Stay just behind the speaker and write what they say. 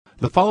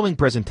The following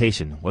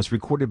presentation was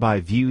recorded by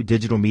View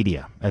Digital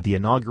Media at the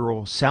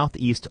inaugural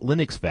SouthEast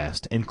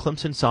LinuxFest in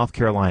Clemson, South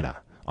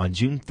Carolina on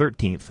June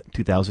 13,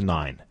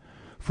 2009.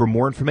 For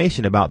more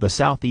information about the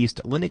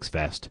SouthEast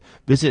LinuxFest,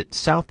 visit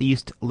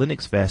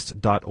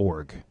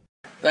southeastlinuxfest.org.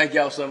 Thank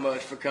y'all so much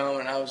for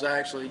coming. I was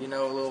actually, a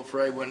little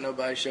afraid wouldn't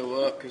nobody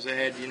show up because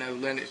they had,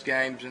 Linux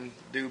games and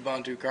the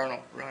Ubuntu kernel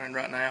running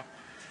right now.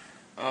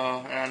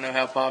 And I know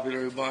how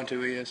popular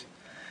Ubuntu is.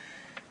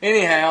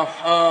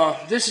 Anyhow,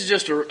 this is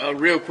just a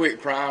real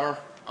quick primer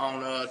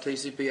on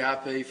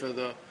TCP/IP for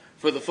the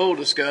full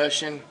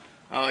discussion.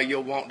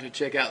 You'll want to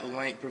check out the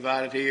link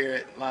provided here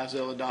at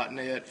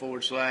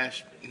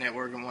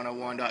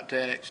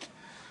lizilla.net/networking101.txt.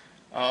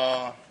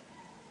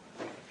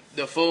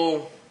 The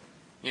full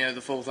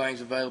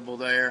thing's available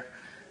there,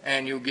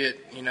 and you'll get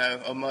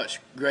a much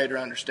greater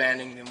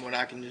understanding than what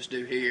I can just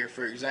do here.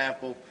 For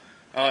example,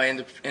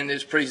 in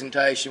this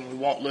presentation, we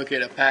won't look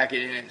at a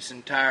packet in its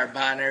entire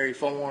binary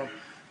form,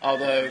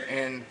 although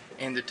in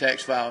the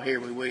text file here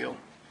we will.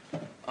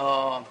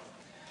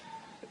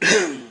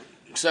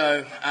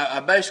 So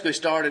I basically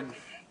started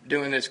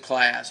doing this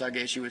class, I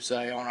guess you would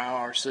say, on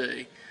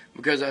IRC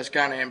because I was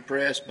kind of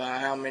impressed by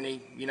how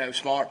many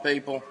smart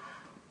people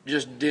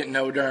just didn't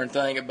know a darn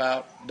thing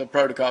about the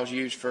protocols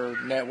used for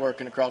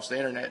networking across the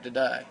internet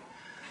today.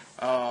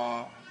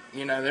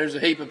 There's a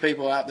heap of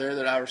people out there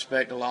that I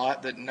respect a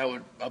lot that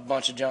know a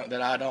bunch of junk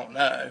that I don't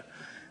know.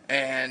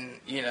 And,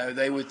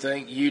 they would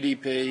think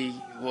UDP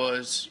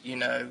was,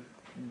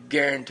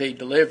 guaranteed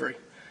delivery.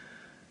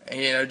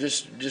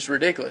 Just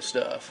ridiculous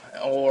stuff.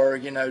 Or,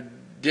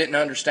 didn't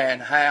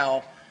understand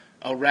how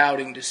a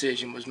routing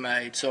decision was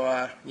made. So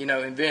I,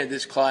 invented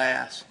this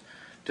class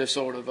to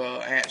sort of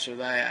answer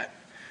that.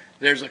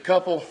 There's a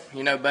couple,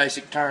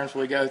 basic terms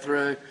we go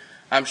through.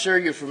 I'm sure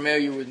you're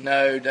familiar with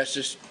node. That's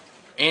just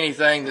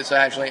anything that's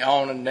actually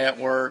on a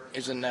network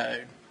is a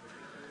node.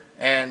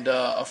 And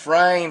a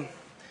frame,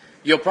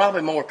 you'll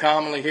probably more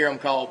commonly hear them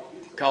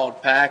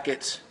called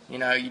packets.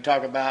 You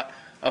talk about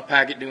a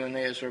packet doing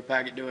this or a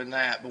packet doing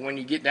that. But when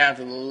you get down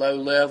to the low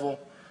level,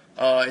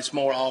 it's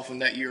more often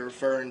that you're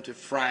referring to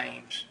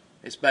frames.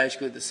 It's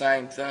basically the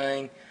same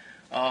thing.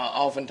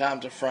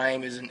 Oftentimes a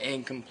frame is an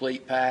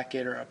incomplete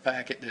packet or a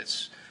packet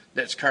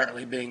that's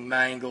currently being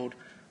mangled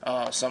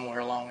somewhere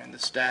along in the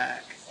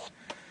stack.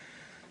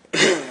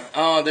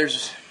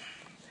 There's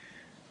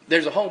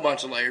a whole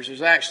bunch of layers.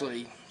 There's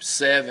actually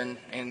 7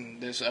 in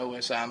this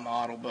OSI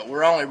model, but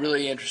we're only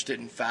really interested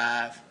in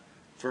 5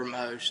 for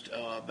most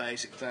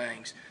basic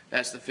things.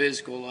 That's the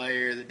physical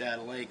layer, the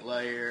data link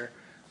layer,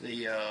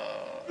 the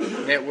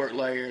network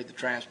layer, the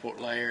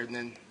transport layer, and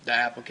then the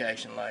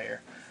application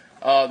layer.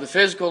 The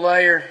physical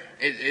layer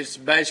is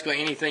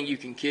basically anything you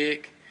can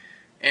kick.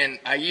 And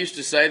I used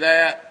to say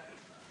that,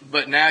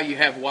 but now you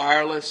have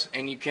wireless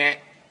and you can't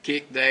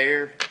kick the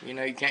air. You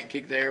can't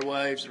kick the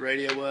airwaves, the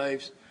radio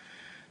waves.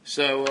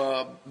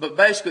 So, but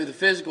basically the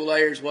physical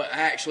layer is what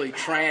actually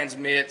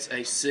transmits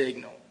a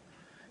signal.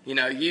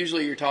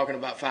 Usually you're talking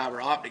about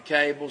fiber optic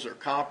cables or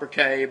copper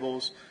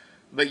cables,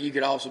 but you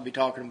could also be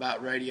talking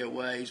about radio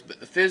waves. But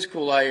the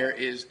physical layer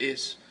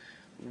is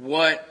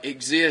what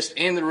exists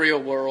in the real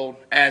world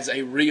as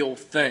a real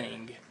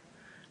thing,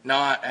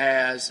 not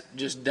as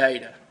just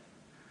data.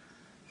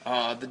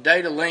 The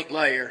data link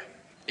layer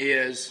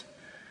is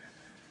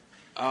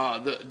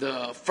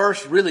the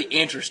first really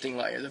interesting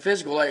layer. The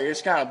physical layer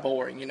is kind of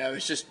boring,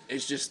 it's just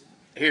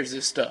here's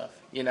this stuff,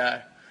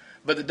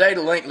 But the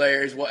data link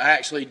layer is what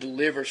actually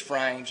delivers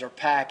frames or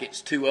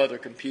packets to other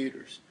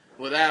computers.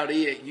 Without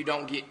it, you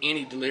don't get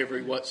any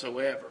delivery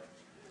whatsoever.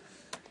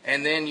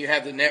 And then you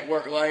have the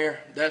network layer.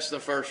 That's the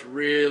first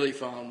really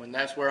fun one.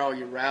 That's where all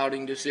your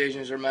routing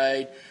decisions are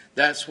made.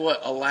 That's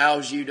what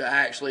allows you to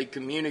actually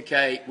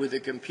communicate with a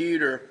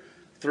computer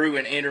through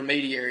an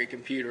intermediary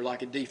computer,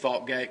 like a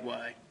default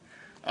gateway.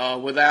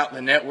 Without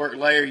the network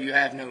layer, you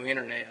have no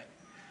internet.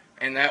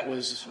 And that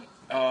was,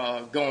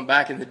 going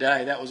back in the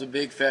day, that was a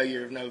big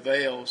failure of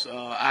Novell's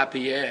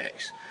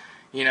IPX.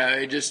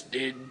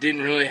 It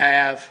didn't really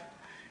have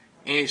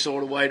any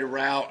sort of way to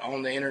route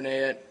on the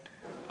internet.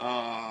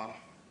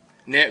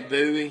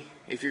 NetBEUI,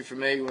 if you're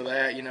familiar with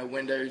that,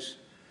 Windows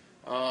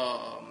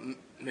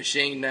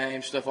machine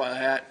names, stuff like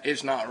that,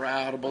 it's not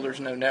routable. There's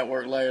no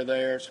network layer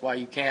there. That's why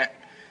you can't,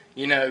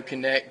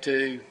 connect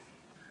to,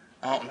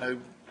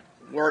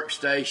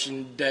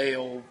 Workstation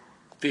Dell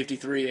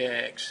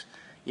 53X,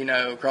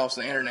 across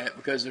the internet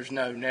because there's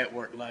no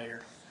network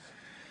layer.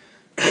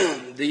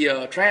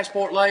 The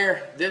transport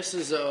layer, this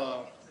is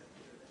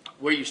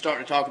where you start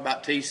to talk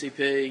about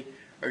TCP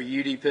or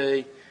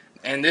UDP,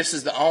 and this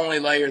is the only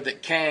layer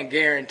that can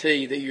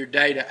guarantee that your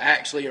data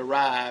actually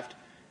arrived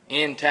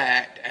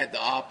intact at the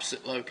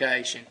opposite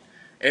location.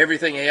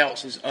 Everything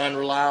else is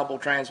unreliable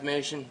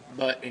transmission,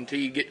 but until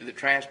you get to the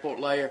transport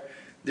layer,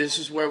 this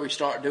is where we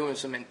start doing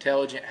some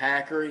intelligent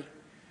hackery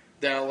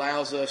that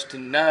allows us to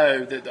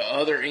know that the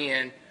other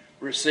end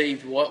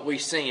received what we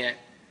sent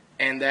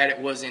and that it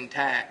was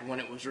intact when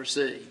it was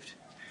received.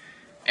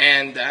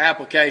 And the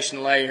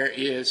application layer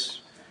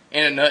is,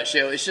 in a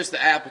nutshell, it's just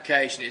the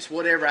application. It's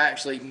whatever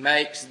actually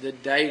makes the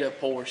data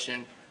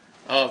portion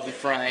of the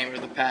frame or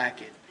the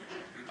packet.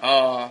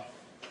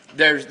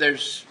 There's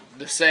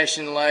the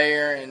session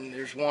layer, and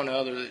there's one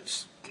other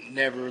that's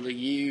never really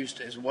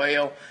used as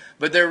well.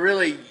 But they're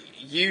really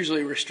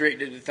usually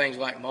restricted to things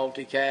like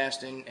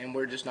multicast, and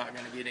we're just not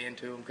going to get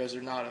into them because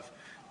they're not of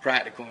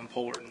practical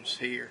importance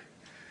here.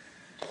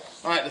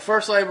 All right, the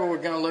first layer we're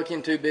going to look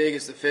into big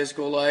is the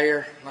physical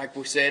layer. Like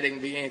we said, it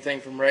can be anything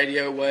from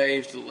radio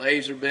waves to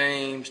laser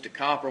beams to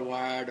copper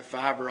wire to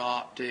fiber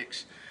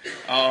optics.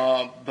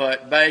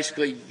 But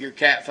basically, your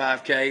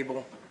Cat5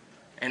 cable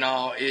and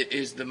all, it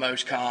is the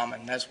most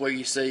common. That's where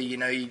you see,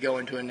 you go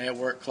into a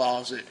network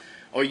closet,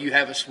 or you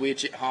have a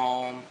switch at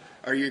home,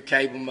 or your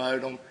cable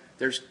modem.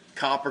 There's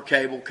copper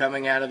cable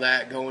coming out of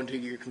that going to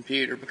your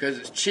computer because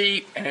it's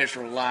cheap and it's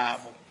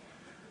reliable.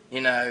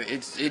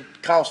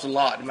 It costs a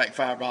lot to make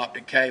fiber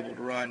optic cable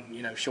to run,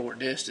 short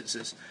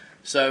distances.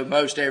 So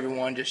most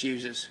everyone just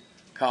uses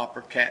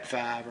copper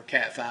Cat5 or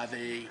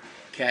Cat5e,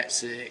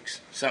 Cat6,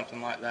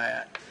 something like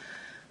that.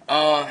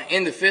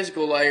 In the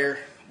physical layer,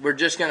 we're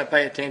just going to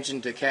pay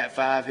attention to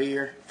Cat5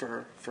 here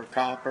for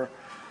copper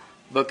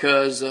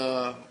because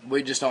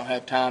we just don't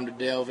have time to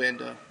delve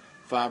into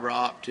fiber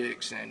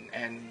optics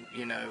and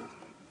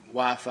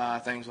Wi-Fi,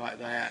 things like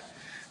that.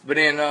 But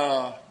in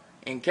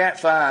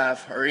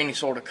Cat5 or any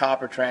sort of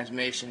copper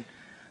transmission,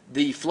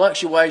 the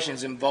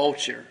fluctuations in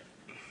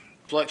voltage,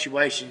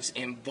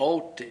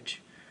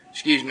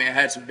 excuse me, I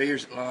had some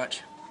beers at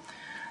lunch,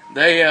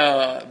 they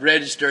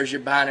register as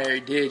your binary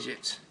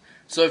digits.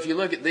 So if you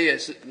look at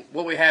this,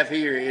 what we have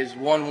here is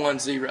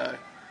 110,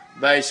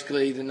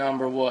 basically the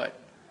number what?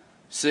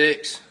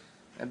 6.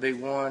 That'd be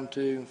 1,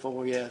 2,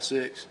 4, yeah,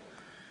 6.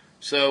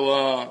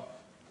 So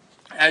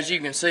as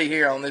you can see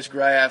here on this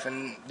graph,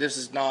 and this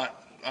is not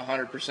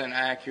 100%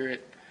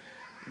 accurate,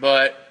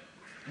 but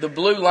the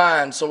blue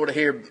line sort of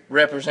here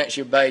represents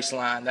your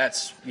baseline.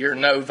 That's your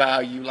no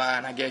value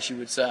line, I guess you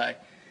would say.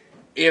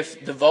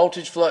 If the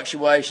voltage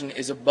fluctuation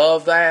is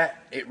above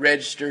that, it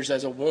registers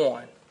as a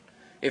 1.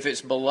 If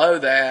it's below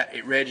that,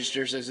 it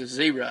registers as a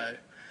 0.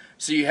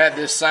 So you have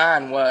this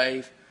sine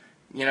wave,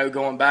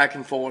 going back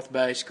and forth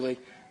basically,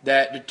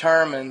 that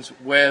determines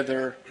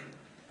whether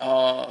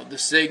the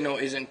signal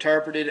is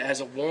interpreted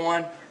as a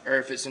 1 or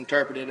if it's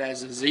interpreted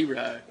as a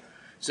 0.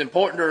 It's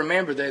important to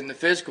remember that in the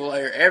physical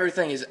layer,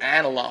 everything is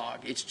analog.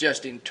 It's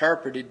just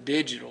interpreted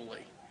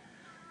digitally.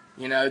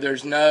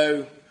 There's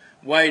no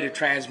way to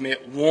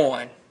transmit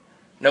 1,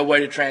 no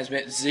way to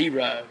transmit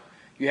 0.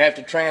 You have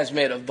to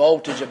transmit a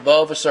voltage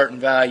above a certain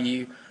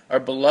value or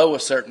below a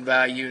certain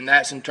value, and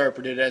that's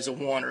interpreted as a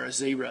 1 or a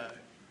 0.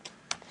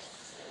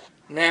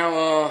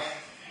 Now,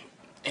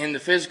 in the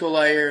physical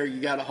layer, you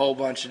got a whole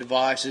bunch of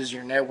devices,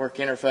 your network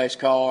interface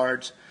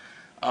cards,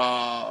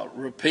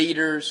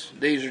 repeaters.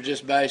 These are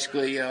just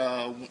basically,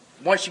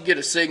 once you get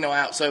a signal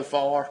out so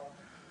far,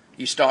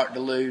 you start to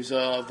lose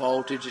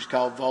voltage. It's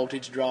called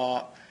voltage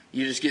drop.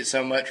 You just get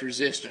so much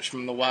resistance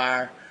from the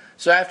wire.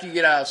 So after you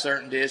get out a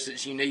certain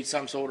distance, you need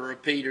some sort of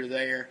repeater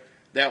there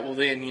that will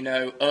then,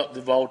 up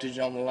the voltage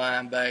on the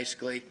line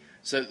basically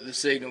so that the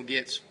signal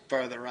gets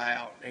further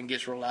out and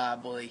gets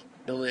reliably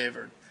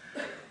delivered.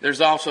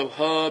 There's also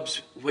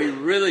hubs. We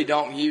really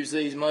don't use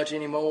these much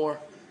anymore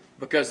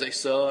because they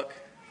suck.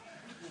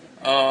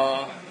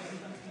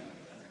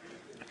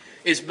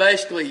 It's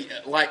basically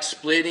like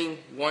splitting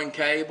one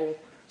cable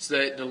so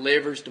that it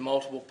delivers to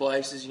multiple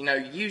places.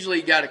 Usually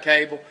you got a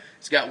cable,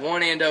 it's got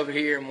one end over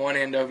here and one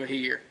end over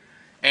here.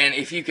 And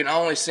if you can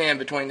only send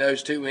between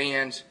those two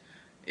ends,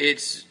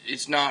 it's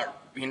not,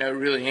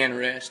 really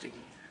interesting.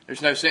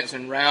 There's no sense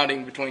in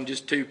routing between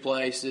just two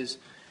places.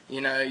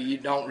 You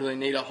don't really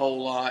need a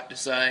whole lot to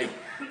say,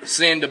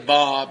 send to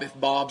Bob if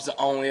Bob's the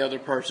only other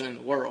person in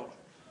the world,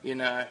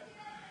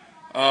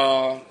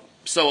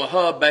 So a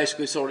hub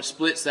basically sort of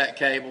splits that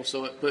cable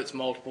so it puts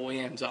multiple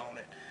ends on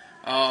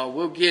it.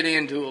 We'll get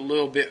into a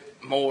little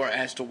bit more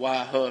as to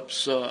why hubs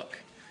suck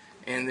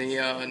in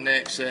the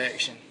next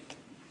section.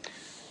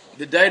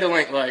 The data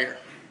link layer.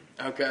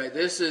 Okay,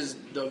 this is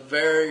the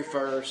very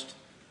first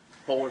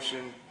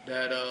portion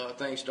that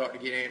things start to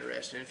get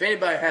interesting. If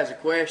anybody has a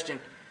question,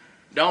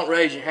 don't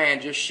raise your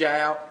hand, just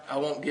shout. I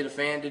won't get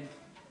offended.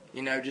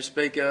 Just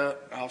speak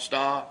up. I'll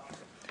stop.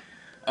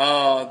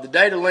 The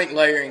data link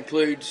layer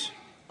includes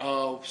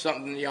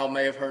something y'all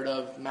may have heard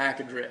of, MAC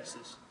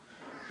addresses,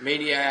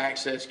 media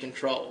access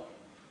control.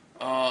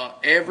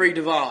 Every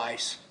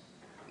device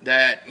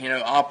that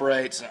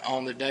operates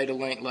on the data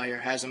link layer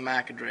has a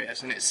MAC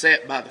address, and it's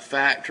set by the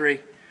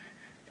factory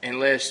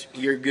unless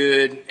you're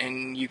good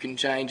and you can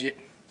change it.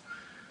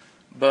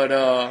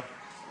 But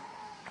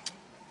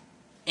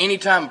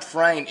anytime a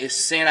frame is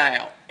sent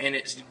out and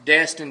it's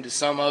destined to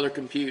some other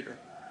computer,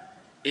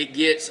 it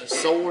gets a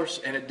source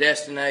and a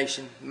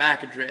destination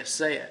MAC address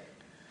set.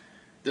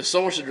 The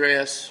source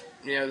address,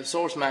 the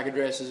source MAC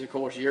address is, of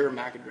course, your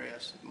MAC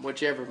address,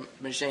 whichever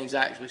machine's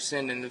actually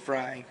sending the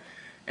frame.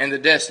 And the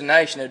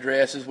destination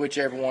address is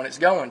whichever one it's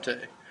going to.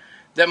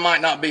 That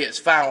might not be its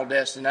final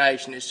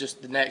destination, it's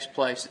just the next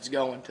place it's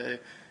going to.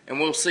 And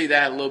we'll see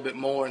that a little bit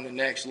more in the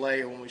next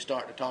layer when we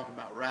start to talk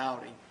about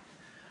routing.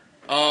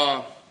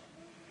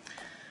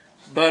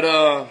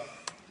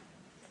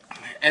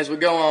 As we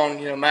go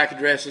on, MAC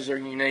addresses are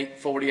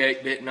unique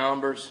 48-bit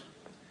numbers.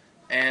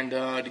 And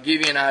to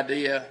give you an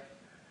idea,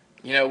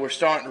 we're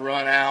starting to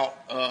run out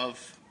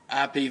of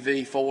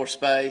IPv4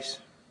 space.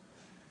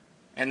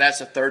 And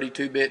that's a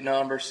 32-bit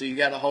number, so you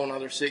got a whole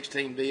other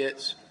 16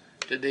 bits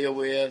to deal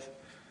with.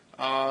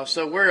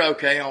 So we're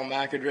okay on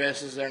MAC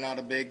addresses. They're not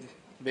a big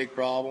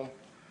problem.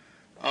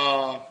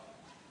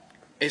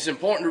 It's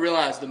important to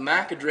realize the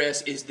MAC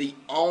address is the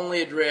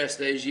only address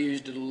that is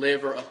used to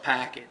deliver a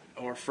packet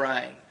or a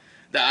frame.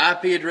 The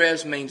IP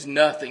address means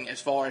nothing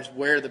as far as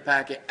where the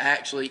packet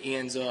actually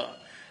ends up.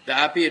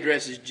 The IP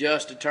address is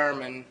just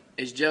determining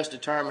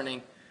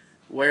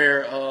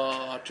where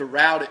to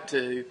route it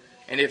to,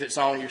 and if it's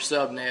on your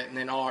subnet, and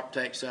then ARP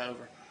takes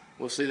over.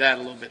 We'll see that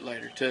a little bit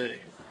later too.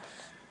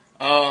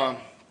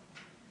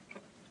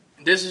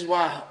 This is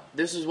why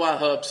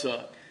hubs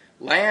suck.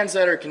 LANs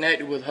that are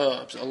connected with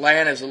hubs. A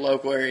LAN is a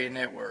local area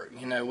network.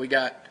 We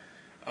got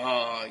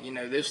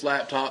this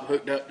laptop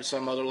hooked up to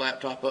some other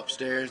laptop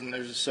upstairs, and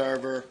there's a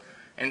server,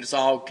 and it's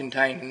all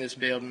contained in this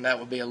building. That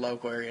would be a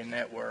local area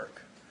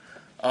network.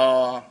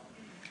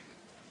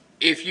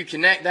 If you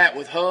connect that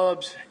with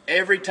hubs,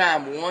 every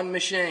time one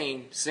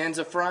machine sends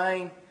a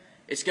frame,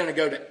 it's going to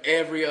go to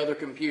every other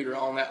computer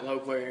on that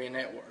local area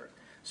network.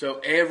 So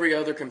every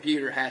other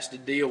computer has to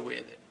deal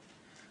with it.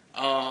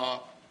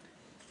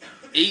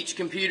 Each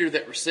computer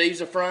that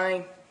receives a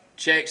frame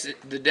checks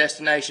the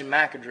destination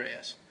MAC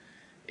address.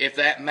 If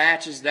that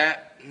matches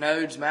that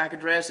node's MAC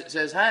address, it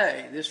says,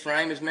 hey, this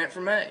frame is meant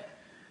for me.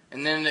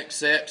 And then it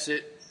accepts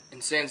it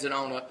and sends it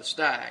on up the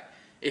stack.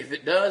 If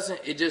it doesn't,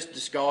 it just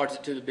discards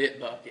it to the bit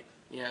bucket.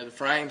 The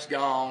frame's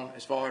gone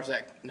as far as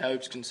that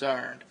node's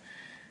concerned.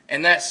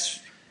 And that's,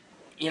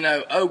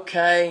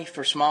 okay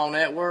for small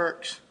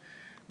networks.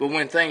 But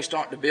when things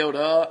start to build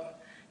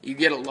up, you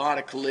get a lot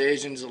of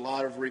collisions, a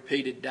lot of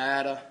repeated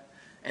data.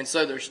 And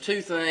so there's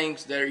two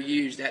things that are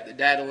used at the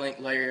data link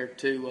layer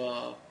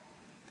to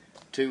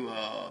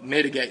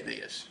mitigate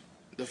this.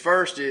 The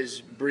first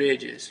is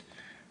bridges.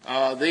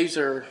 These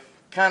are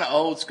kind of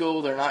old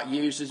school. They're not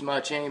used as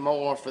much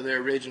anymore for their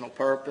original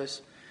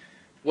purpose.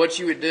 What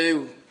you would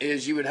do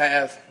is you would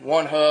have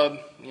one hub,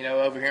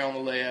 over here on the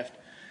left,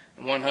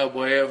 and one hub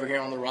way over here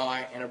on the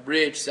right, and a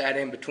bridge sat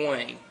in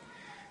between.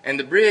 And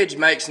the bridge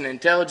makes an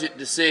intelligent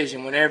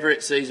decision whenever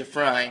it sees a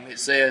frame. It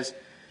says,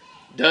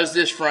 does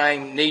this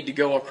frame need to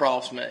go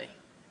across me?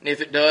 And if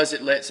it does,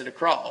 it lets it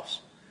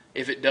across.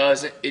 If it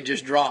doesn't, it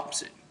just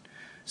drops it.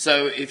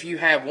 So if you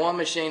have one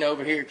machine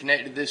over here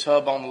connected to this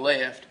hub on the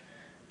left,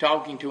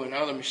 talking to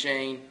another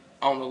machine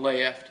on the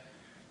left,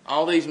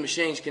 all these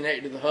machines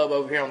connected to the hub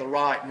over here on the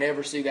right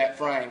never see that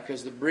frame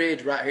because the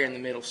bridge right here in the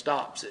middle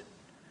stops it.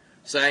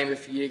 Same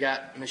if you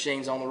got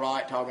machines on the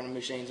right talking to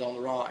machines on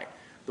the right.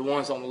 The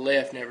ones on the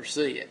left never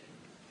see it.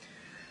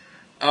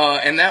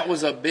 And that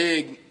was a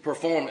big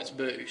performance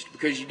boost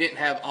because you didn't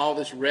have all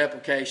this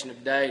replication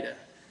of data.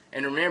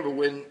 And remember,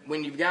 when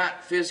you've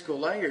got physical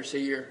layers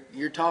here,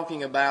 you're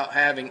talking about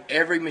having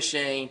every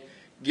machine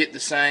get the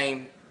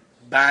same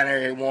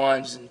binary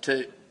ones and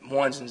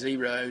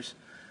zeros,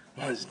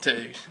 ones and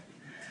twos.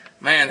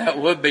 Man, that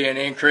would be an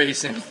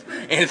increase in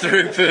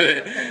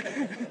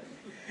throughput.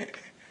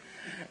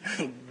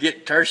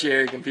 Get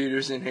tertiary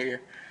computers in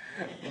here.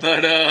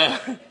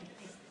 But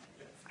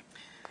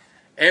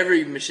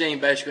every machine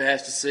basically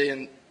has to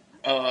see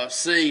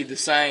the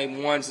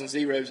same ones and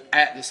zeros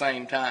at the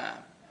same time.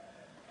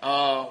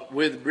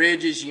 With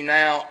bridges, you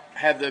now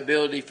have the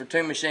ability for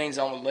two machines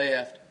on the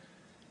left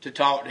to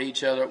talk to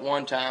each other at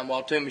one time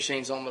while two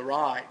machines on the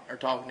right are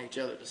talking to each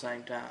other at the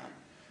same time.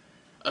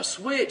 A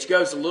switch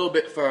goes a little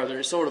bit further.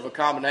 It's sort of a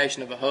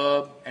combination of a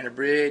hub and a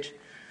bridge.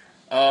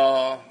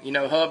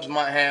 Hubs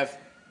might have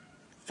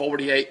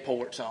 48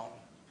 ports on them.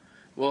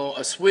 Well,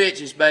 a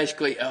switch is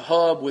basically a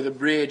hub with a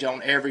bridge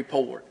on every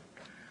port.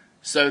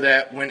 So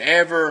that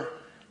whenever,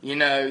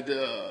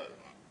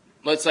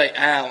 let's say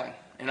Allen,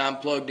 and I'm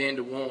plugged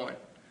into one,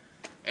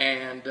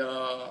 and,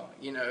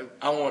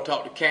 I want to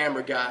talk to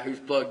camera guy who's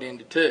plugged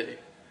into two.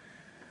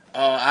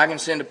 I can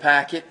send a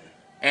packet,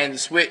 and the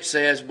switch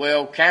says,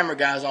 well, camera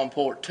guy's on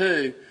port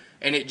 2,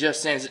 and it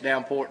just sends it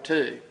down port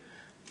 2.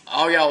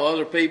 All y'all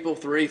other people,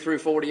 3 through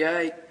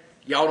 48,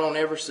 y'all don't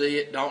ever see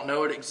it, don't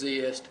know it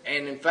exists,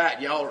 and in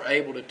fact, y'all are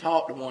able to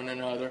talk to one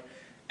another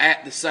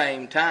at the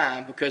same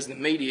time because the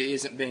media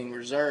isn't being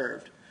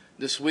reserved.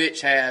 The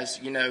switch has,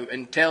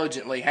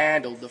 intelligently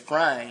handled the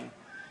frame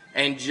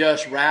and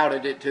just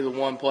routed it to the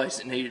one place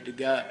it needed to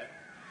go.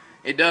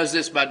 It does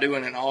this by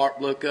doing an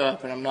ARP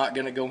lookup, and I'm not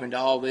going to go into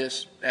all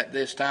this at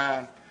this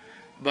time,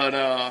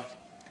 but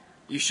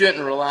you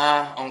shouldn't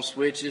rely on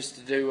switches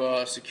to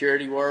do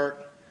security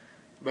work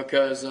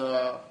because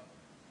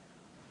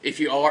if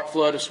you ARP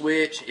flood a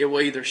switch, it will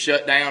either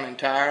shut down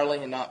entirely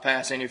and not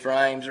pass any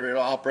frames, or it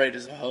will operate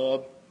as a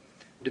hub,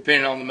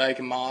 depending on the make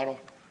and model.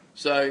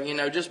 So,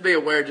 just be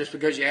aware, just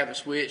because you have a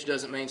switch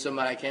doesn't mean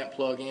somebody can't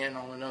plug in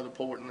on another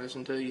port and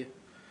listen to you.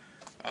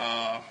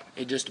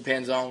 It just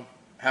depends on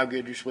how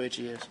good your switch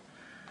is.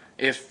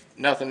 If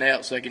nothing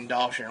else, they can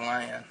DOS your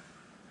LAN.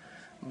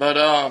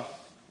 But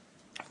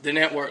the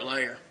network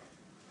layer.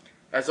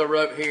 As I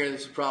wrote here,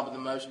 this is probably the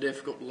most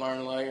difficult to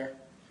learn layer,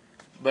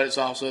 but it's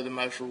also the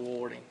most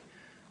rewarding.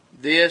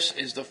 This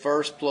is the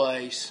first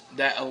place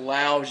that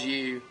allows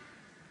you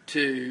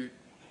to,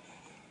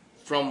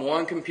 from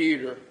one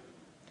computer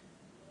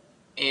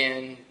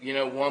in,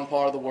 one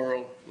part of the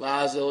world,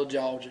 Lysilla,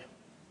 Georgia,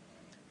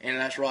 and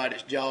that's right,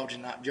 it's Georgia,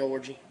 not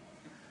Georgia,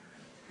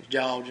 it's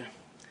Georgia,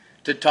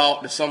 to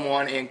talk to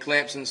someone in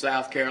Clemson,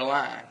 South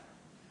Carolina,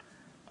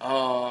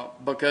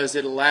 because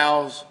it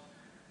allows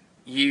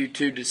you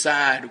to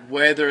decide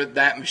whether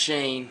that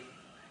machine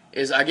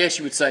is, I guess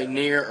you would say,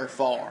 near or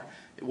far,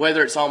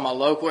 whether it's on my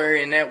local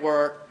area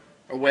network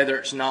or whether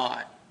it's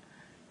not,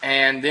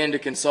 and then to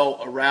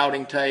consult a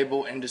routing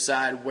table and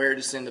decide where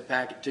to send the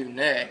packet to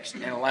next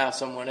and allow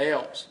someone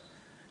else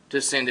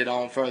to send it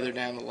on further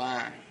down the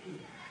line.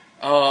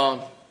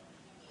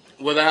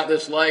 Without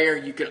this layer,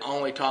 you can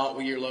only talk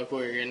with your local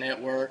area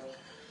network.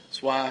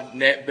 That's why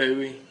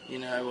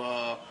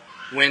NetBUI,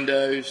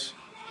 Windows,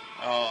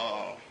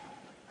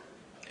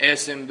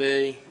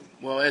 SMB.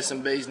 Well,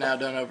 SMB's now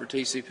done over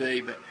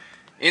TCP, but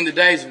in the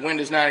days of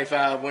Windows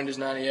 95, Windows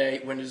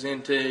 98, Windows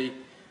NT,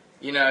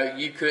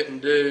 you couldn't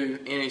do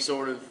any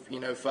sort of,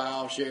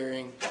 file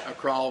sharing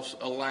across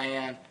a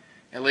LAN,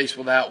 at least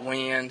without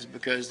WINs,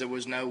 because there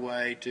was no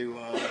way to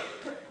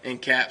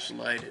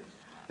encapsulate it.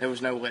 There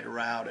was no way to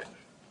route it.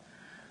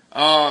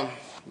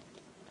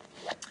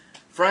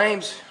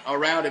 Frames are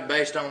routed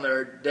based on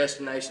their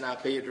destination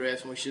IP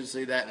address, and we should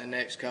see that in the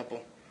next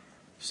couple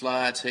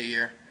slides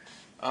here.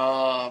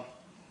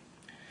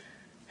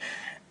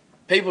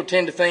 People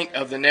tend to think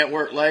of the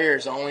network layer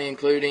as only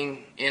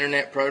including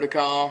Internet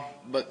Protocol,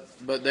 but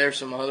there's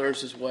some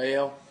others as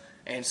well.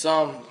 And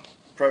some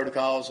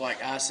protocols like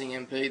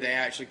ICMP, they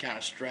actually kind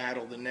of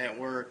straddle the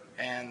network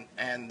and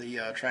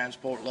the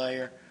transport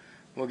layer.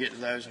 We'll get to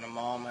those in a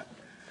moment.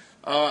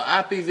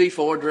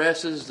 IPv4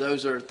 addresses,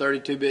 those are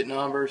 32-bit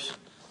numbers.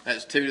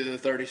 That's 2 to the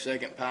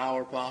 32nd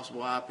power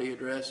possible IP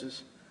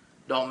addresses.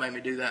 Don't make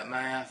me do that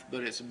math,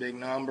 but it's a big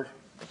number.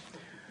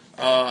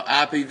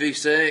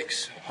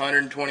 IPv6,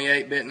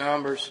 128-bit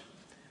numbers.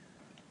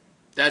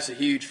 That's a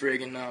huge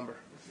friggin' number.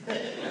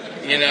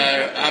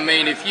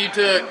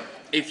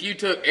 If you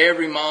took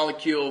every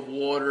molecule of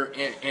water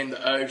in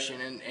the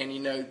ocean,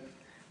 and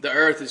the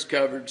Earth is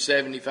covered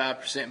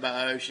 75%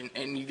 by ocean,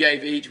 and you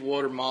gave each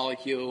water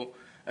molecule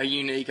a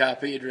unique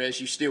IP address,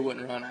 you still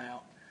wouldn't run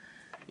out.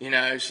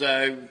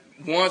 So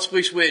once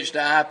we switch to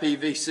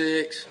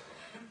IPv6,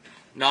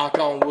 knock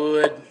on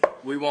wood,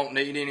 we won't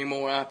need any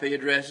more IP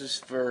addresses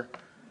for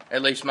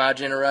at least my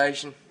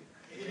generation.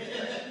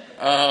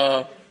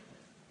 We're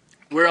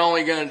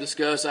only going to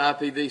discuss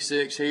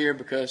IPv6 here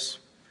because,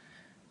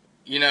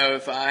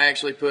 if I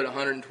actually put a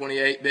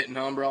 128-bit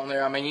number on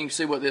there, you can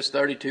see what this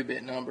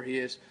 32-bit number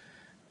is.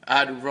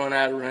 I'd run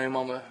out of room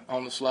on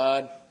the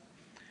slide.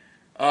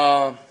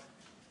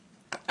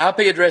 IP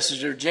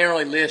addresses are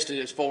generally listed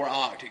as 4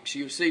 octets.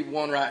 You see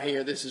one right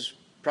here. This is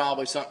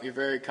probably something you're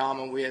very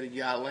common with.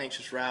 You got a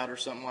Linux router or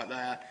something like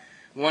that.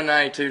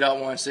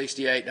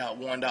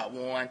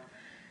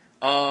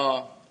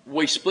 192.168.1.1.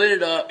 We split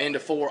it up into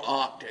 4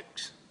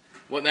 octets.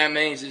 What that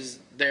means is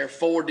there are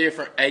 4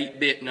 different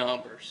 8-bit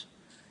numbers.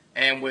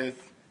 And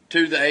with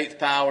 2 to the 8th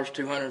power is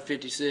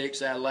 256.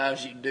 That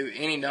allows you to do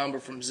any number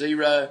from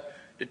 0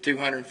 to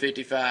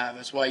 255.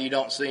 That's why you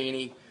don't see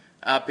any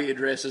IP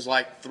addresses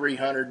like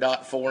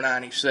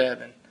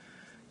 300.497.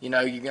 You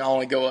can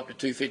only go up to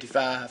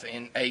 255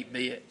 in 8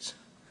 bits.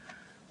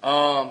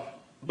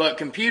 But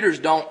computers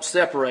don't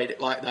separate it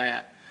like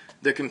that.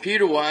 The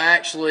computer will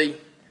actually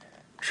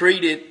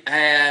treat it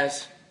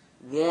as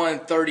one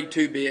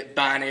 32-bit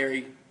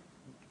binary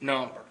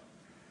number.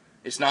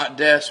 It's not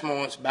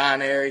decimal, it's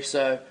binary.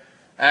 So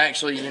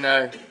actually,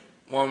 110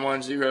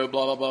 blah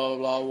blah blah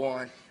blah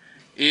 1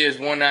 is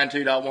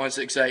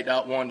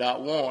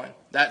 192.168.1.1.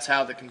 That's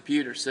how the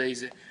computer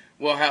sees it.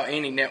 Well, how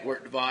any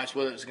network device,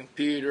 whether it's a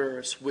computer or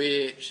a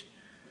switch,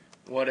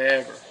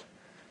 whatever.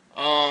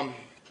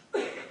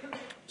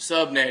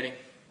 Subnetting.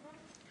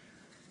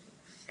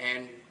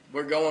 And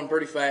we're going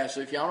pretty fast,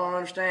 so if y'all don't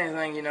understand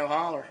anything,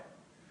 holler.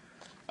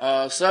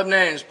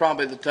 Subnetting is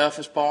probably the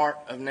toughest part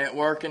of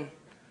networking.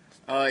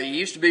 It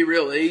used to be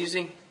real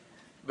easy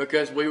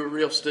because we were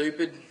real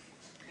stupid.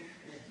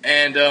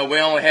 And we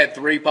only had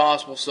 3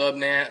 possible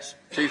subnets,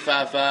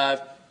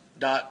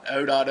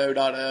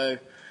 255.0.0.0,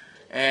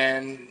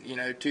 and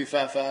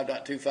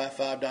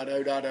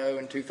 255.255.0.0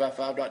 and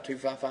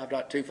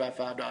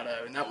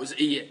 255.255.255.0, and that was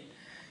it.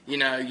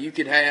 You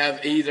could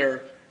have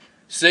either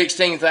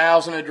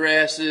 16,000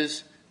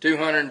 addresses,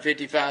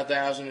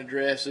 255,000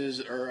 addresses,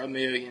 or 1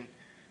 million,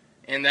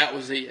 and that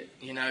was it.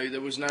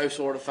 There was no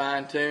sort of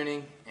fine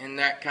tuning, and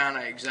that kind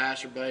of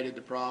exacerbated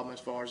the problem as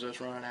far as us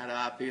running out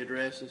of IP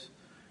addresses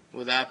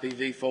with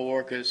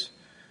IPv4, because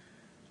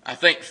I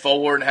think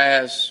Ford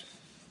has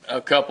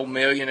a couple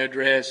million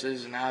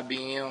addresses, and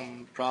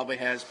IBM probably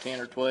has 10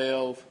 or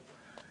 12,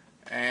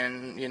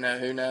 And, you know,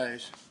 who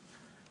knows?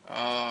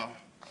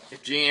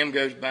 If GM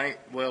goes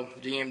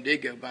GM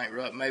did go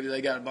bankrupt. Maybe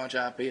they got a bunch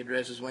of IP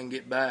addresses we can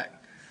get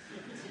back.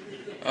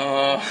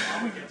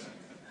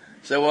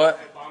 So what?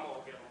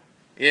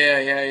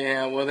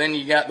 Yeah. Well, then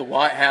you got the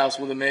White House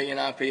with 1 million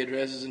IP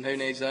addresses, and who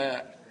needs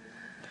that?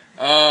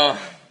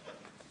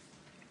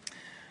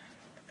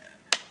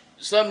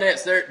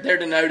 Subnets, they're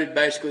denoted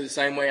basically the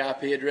same way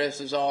IP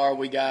addresses are.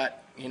 We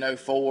got,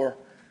 4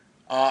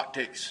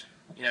 octets,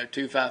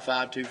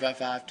 255,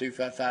 255,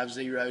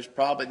 255 is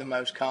probably the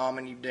most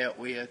common you've dealt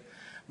with.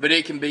 But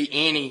it can be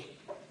any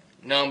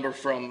number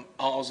from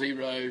all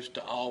zeros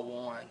to all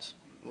ones.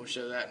 We'll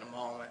show that in a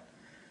moment.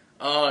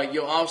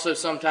 You'll also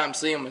sometimes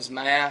see them as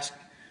masked,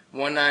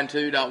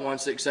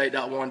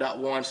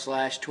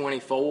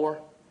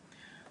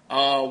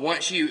 192.168.1.1/24.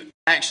 Once you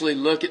actually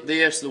look at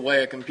this, the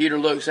way a computer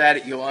looks at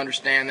it, you'll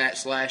understand that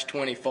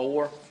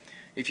 /24.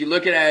 If you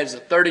look at it as a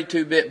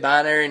 32-bit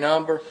binary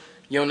number,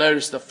 you'll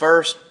notice the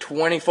first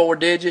 24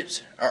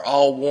 digits are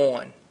all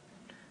 1,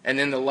 and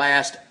then the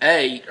last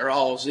 8 are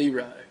all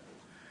 0.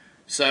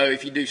 So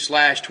if you do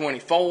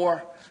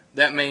 /24,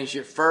 that means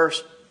your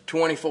first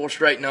 24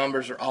 straight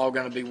numbers are all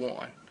going to be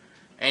 1.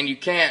 And you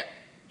can't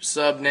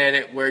subnet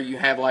it where you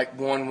have like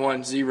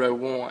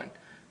 1101.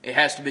 It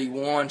has to be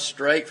 1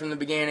 straight from the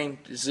beginning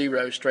to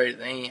 0 straight at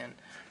the end,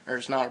 or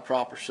it's not a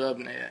proper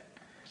subnet.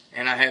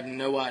 And I have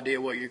no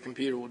idea what your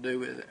computer will do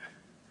with it.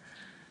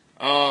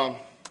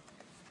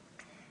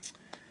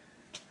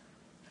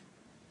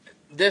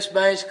 This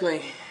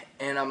basically,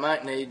 and I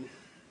might need,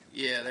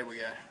 there we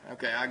go.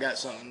 Okay, I got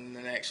something in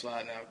the next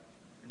slide now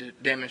to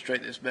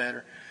demonstrate this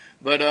better.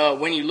 But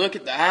when you look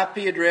at the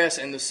IP address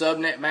and the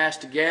subnet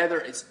mask together,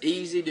 it's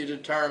easy to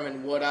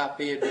determine what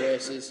IP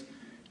addresses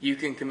you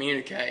can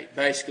communicate.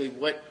 Basically,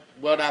 what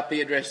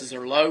IP addresses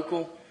are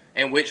local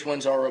and which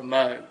ones are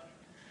remote.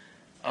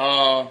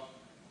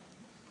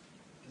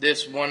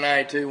 This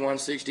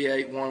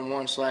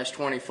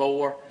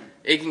 192.168.1.1/24,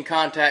 it can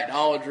contact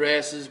all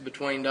addresses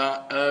between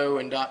 .0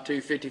 and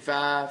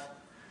 .255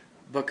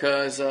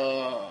 because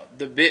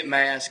the bit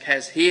mask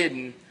has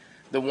hidden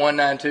the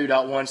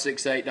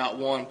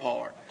 192.168.1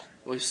 part.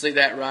 We'll see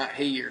that right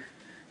here.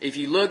 If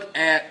you look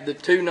at the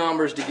two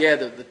numbers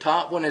together, the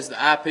top one is the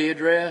IP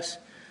address,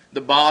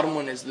 the bottom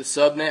one is the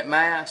subnet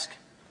mask,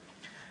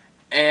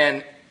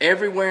 and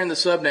everywhere in the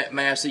subnet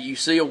mask that you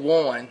see a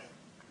 1,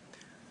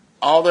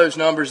 all those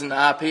numbers in the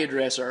IP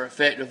address are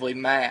effectively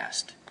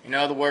masked. In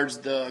other words,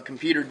 the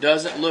computer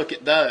doesn't look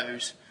at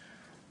those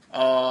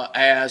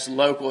as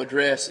local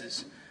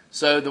addresses.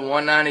 So the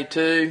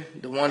 192,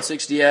 the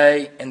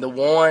 168, and the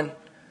 1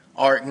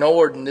 are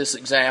ignored in this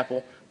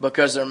example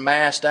because they're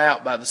masked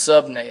out by the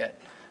subnet.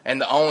 And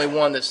the only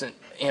one that's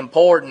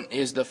important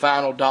is the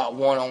final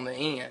 .1 on the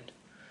end.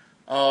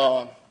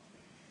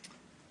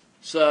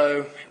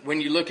 So when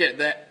you look at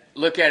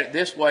it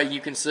this way, you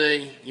can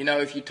see,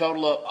 if you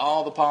total up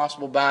all the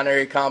possible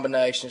binary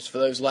combinations for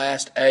those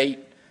last 8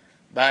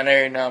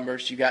 binary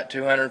numbers, you got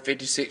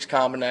 256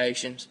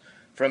 combinations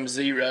from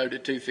 0 to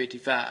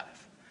 255.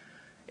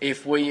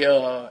 If we,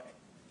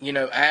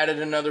 added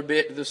another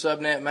bit to the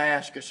subnet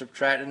mask or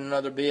subtracted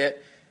another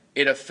bit,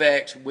 it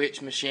affects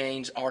which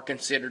machines are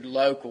considered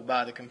local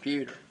by the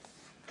computer.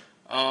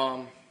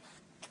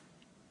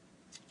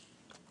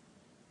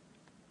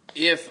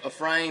 If a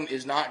frame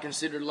is not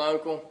considered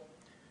local,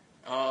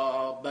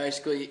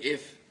 basically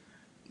if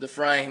the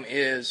frame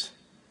is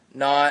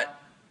not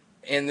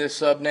in this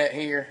subnet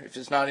here, if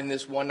it's not in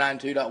this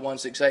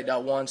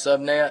 192.168.1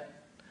 subnet,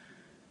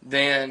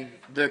 then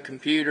the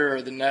computer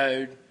or the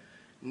node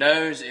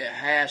knows it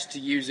has to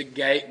use a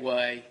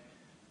gateway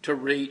to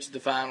reach the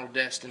final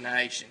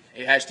destination.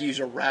 It has to use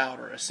a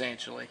router,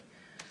 essentially.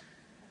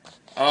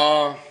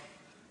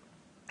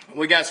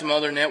 We got some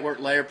other network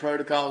layer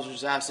protocols.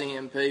 There's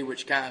ICMP,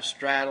 which kind of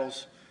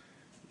straddles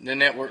the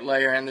network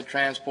layer and the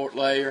transport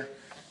layer.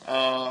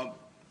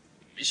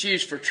 It's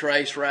used for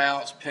trace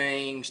routes,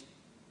 pings,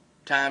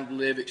 time to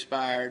live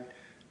expired,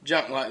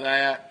 junk like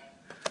that.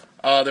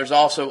 There's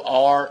also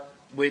ART,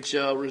 which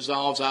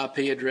resolves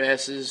IP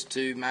addresses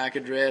to MAC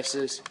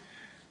addresses.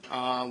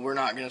 We're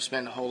not going to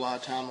spend a whole lot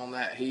of time on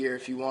that here.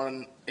 If you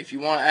want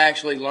to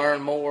actually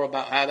learn more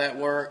about how that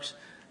works,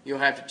 you'll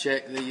have to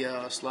check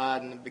the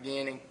slide in the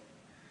beginning.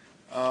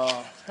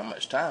 How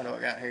much time do I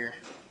got here?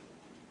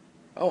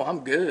 Oh,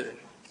 I'm good.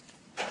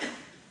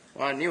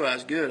 Well, I knew I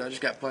was good. I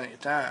just got plenty of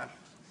time.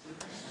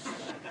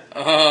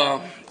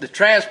 The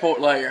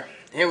transport layer.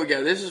 Here we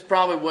go. This is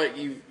probably what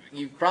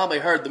you've probably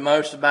heard the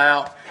most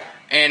about,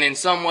 and in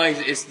some ways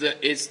it's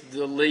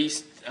the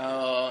least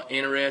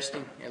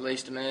interesting, at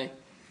least to me.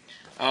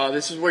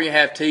 This is where you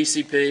have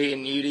TCP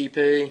and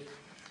UDP.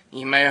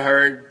 You may have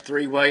heard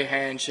 3-way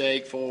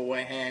handshake,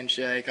 4-way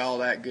handshake, all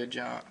that good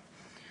junk.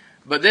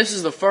 But this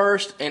is the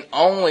first and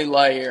only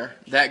layer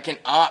that can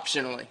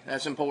optionally,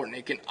 that's important,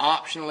 it can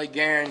optionally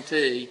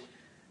guarantee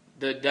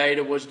the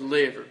data was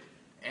delivered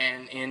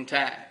and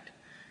intact.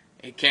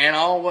 It can't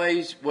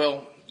always,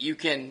 you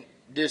can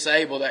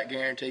disable that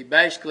guarantee.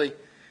 Basically,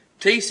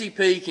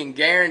 TCP can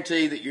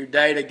guarantee that your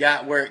data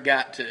got where it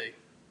got to.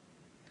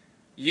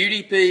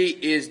 UDP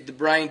is the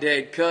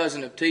brain-dead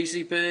cousin of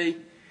TCP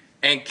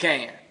and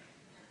can't.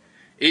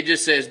 It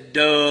just says,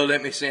 duh,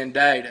 let me send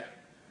data.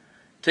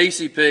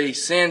 TCP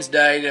sends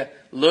data,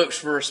 looks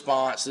for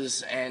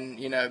responses, and,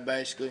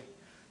 basically.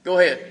 Go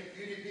ahead.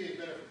 UDP is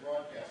better for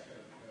broadcast kind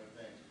of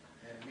things,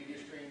 and media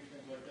streams,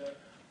 things like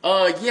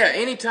that? Yeah,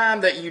 anytime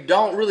that you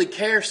don't really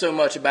care so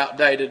much about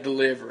data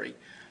delivery.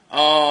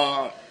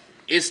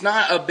 It's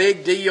not a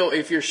big deal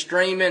if you're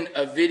streaming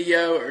a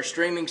video or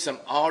streaming some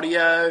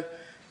audio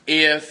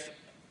if,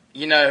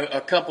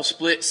 a couple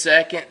split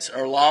seconds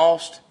are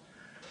lost.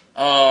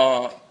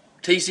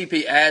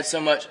 TCP adds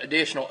so much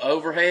additional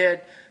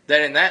overhead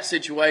that in that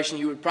situation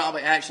you would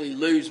probably actually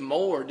lose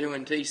more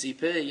doing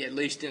TCP, at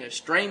least in a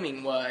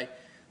streaming way,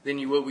 than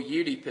you would with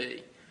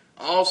UDP.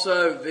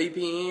 Also,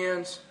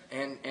 VPNs,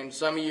 and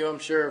some of you I'm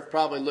sure have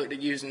probably looked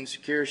at using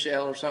Secure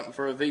Shell or something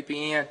for a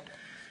VPN.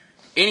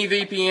 Any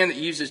VPN that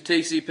uses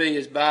TCP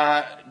is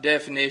by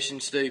definition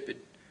stupid.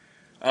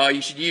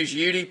 You should use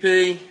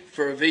UDP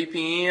for a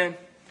VPN,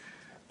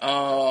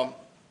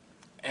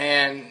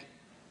 and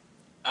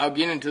I'll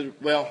go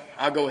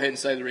ahead and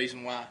say the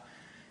reason why.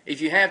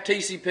 If you have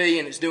TCP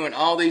and it's doing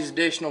all these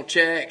additional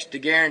checks to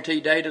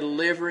guarantee data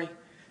delivery,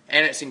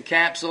 and it's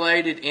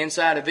encapsulated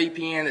inside a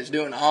VPN that's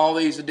doing all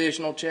these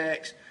additional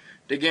checks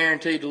to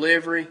guarantee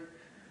delivery,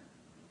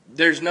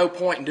 there's no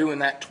point in doing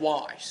that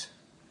twice.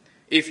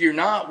 If you're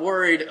not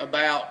worried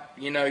about,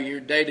 your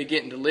data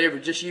getting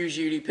delivered, just use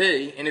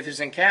UDP, and if it's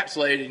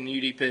encapsulated in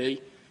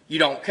UDP, you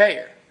don't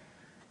care.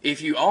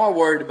 If you are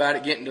worried about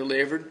it getting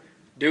delivered,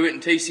 do it in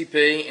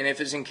TCP, and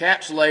if it's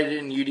encapsulated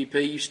in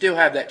UDP, you still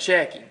have that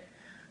checking.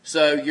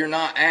 So you're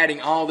not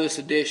adding all this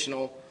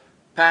additional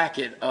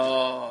packet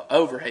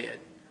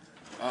overhead.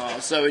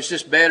 So it's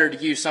just better to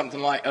use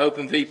something like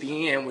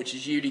OpenVPN, which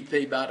is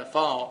UDP by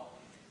default.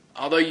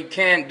 Although you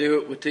can do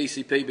it with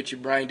TCP, but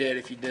you're brain dead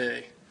if you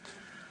do.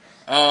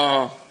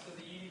 So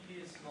the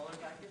UDP is smaller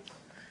packets?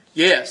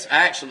 Yes,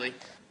 actually.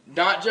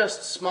 Not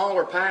just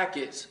smaller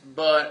packets,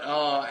 but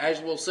as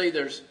we'll see,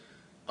 there's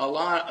a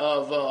lot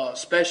of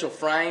special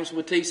frames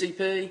with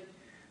TCP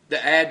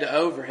that add to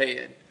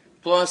overhead.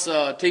 Plus,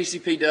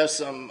 TCP does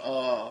some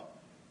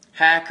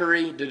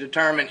hackery to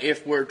determine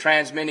if we're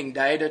transmitting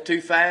data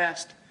too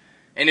fast.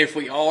 And if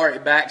we are,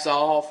 it backs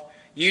off.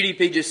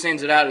 UDP just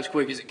sends it out as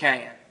quick as it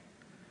can.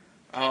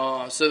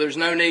 So there's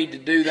no need to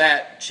do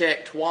that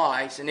check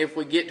twice. And if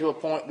we get to a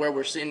point where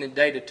we're sending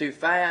data too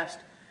fast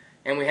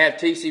and we have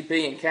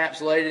TCP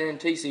encapsulated in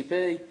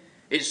TCP,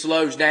 it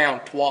slows down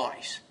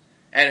twice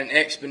at an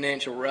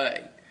exponential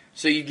rate.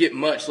 So you get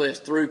much less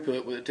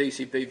throughput with a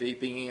TCP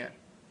VPN.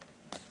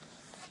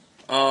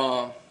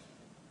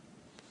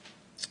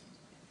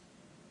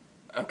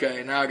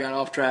 Okay, now I got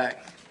off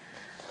track.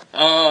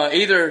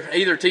 Either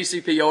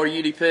TCP or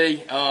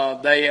UDP,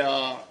 they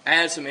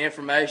add some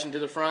information to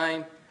the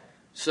frame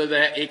so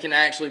that it can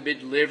actually be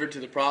delivered to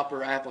the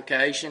proper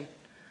application.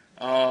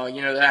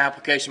 That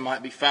application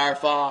might be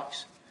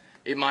Firefox,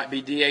 it might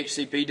be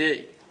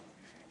DHCPD,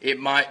 it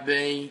might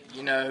be,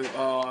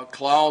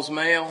 Claws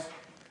Mail,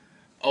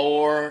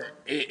 or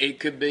it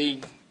could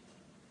be,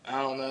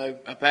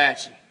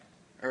 Apache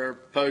or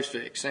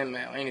Postfix,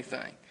 SendMail,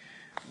 anything.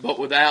 But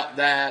without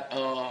that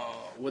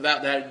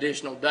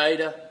additional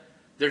data,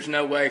 there's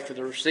no way for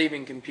the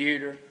receiving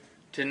computer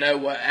to know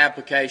what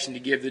application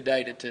to give the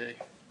data to.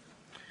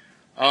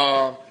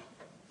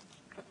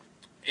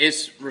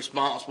 It's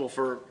responsible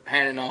for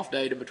handing off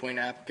data between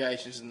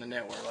applications and the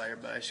network layer,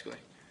 basically.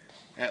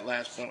 That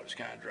last point was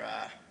kind of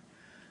dry.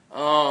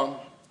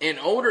 In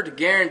order to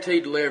guarantee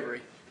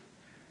delivery,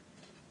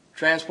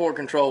 Transport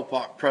Control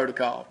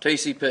Protocol,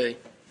 TCP,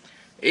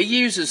 it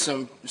uses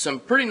some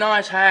pretty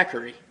nice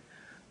hackery.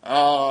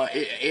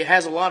 It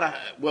has a lot of,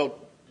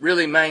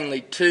 really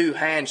mainly two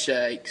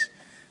handshakes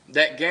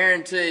that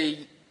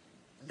guarantee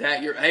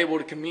that you're able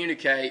to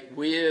communicate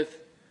with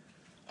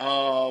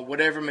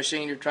whatever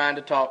machine you're trying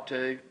to talk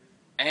to,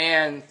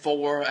 and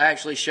for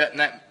actually shutting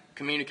that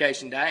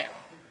communication down.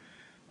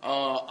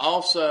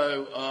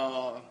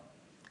 Also,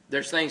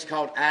 there's things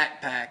called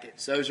ACK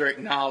packets. Those are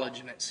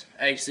acknowledgments,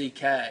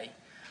 ACK.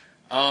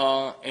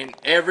 And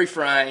every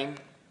frame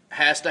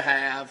has to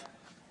have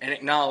an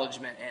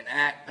acknowledgement, an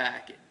ACK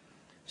packet.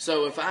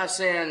 So if I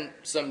send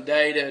some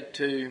data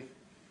to,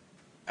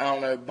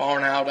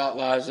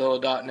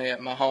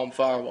 barnowl.livezilla.net, my home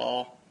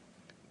firewall,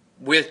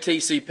 with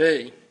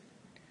TCP,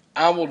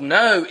 I will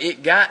know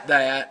it got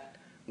that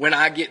when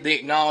I get the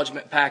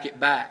acknowledgement packet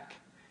back.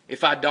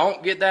 If I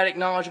don't get that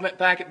acknowledgement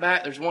packet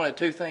back, there's one of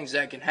two things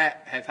that can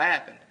have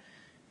happened.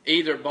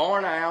 Either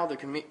Barnowl,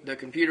 the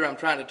computer I'm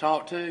trying to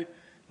talk to,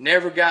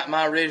 never got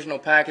my original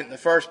packet in the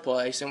first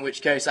place, in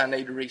which case I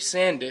need to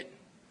resend it.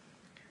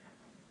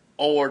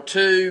 Or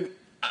two,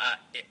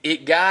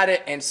 it got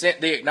it and sent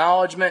the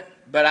acknowledgement,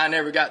 but I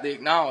never got the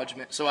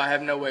acknowledgement, so I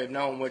have no way of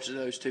knowing which of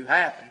those two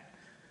happened.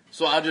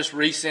 So I'll just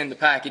resend the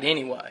packet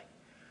anyway.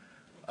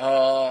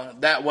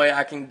 That way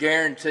I can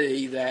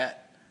guarantee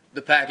that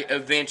the packet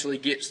eventually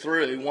gets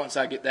through once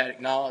I get that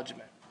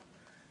acknowledgement.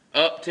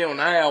 up till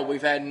now,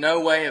 we've had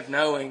no way of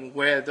knowing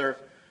whether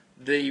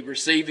the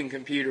receiving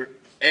computer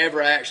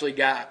ever actually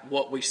got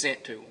what we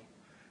sent to them.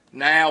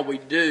 Now we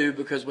do,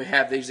 because we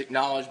have these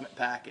acknowledgement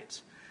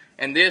packets.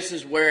 And this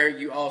is where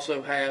you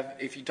also have,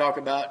 if you talk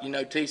about,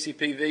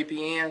 TCP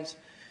VPNs,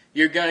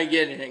 you're going to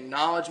get an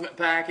acknowledgement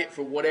packet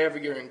for whatever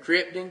you're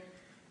encrypting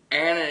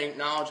and an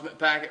acknowledgement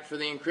packet for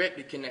the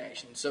encrypted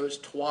connection. So it's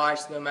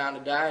twice the amount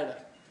of data.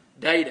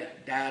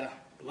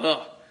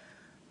 Ugh.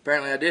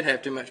 Apparently I did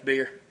have too much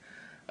beer.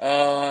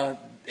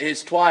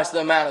 It's twice the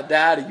amount of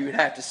data you would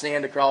have to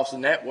send across the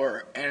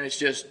network, and it's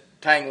just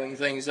tangling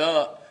things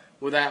up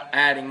without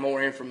adding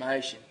more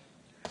information.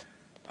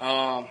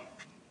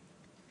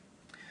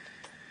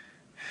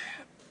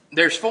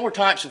 There's 4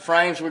 types of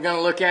frames we're going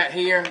to look at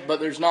here, but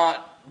there's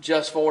not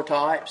just 4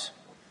 types.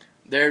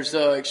 There's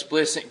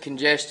explicit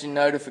congestion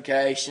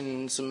notification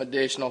and some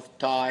additional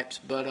types,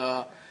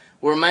 but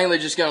we're mainly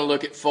just going to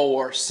look at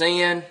 4: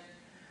 SYN,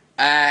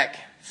 ACK,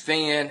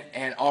 FIN,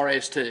 and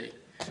RST.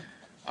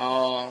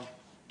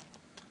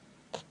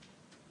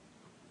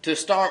 To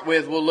start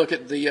with, we'll look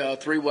at the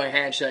three-way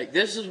handshake.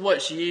 This is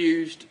what's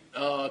used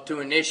to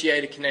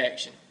initiate a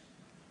connection.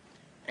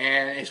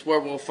 And it's where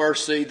we'll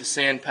first see the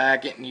send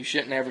packet, and you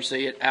shouldn't ever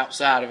see it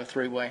outside of a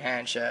three-way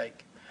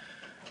handshake.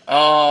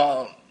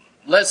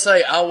 Let's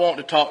say I want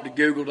to talk to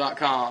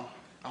Google.com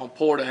on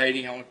port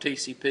 80 on a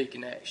TCP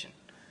connection.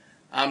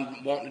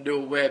 I'm wanting to do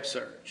a web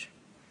search.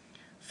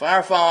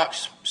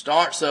 Firefox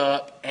starts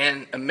up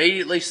and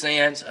immediately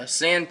sends a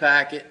send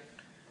packet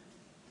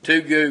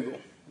to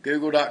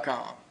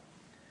Google.com.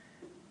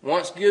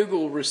 Once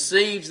Google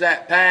receives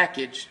that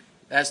package,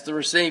 that's the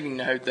receiving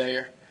node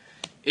there,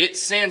 it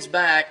sends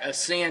back a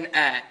SYN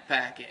ACK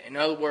packet. In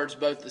other words,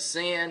 both the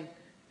SYN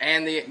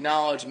and the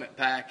acknowledgement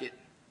packet,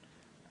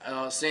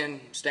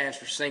 SYN stands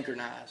for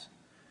synchronize.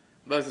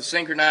 Both the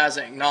synchronize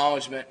and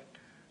acknowledgement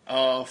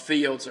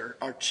fields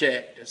are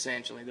checked,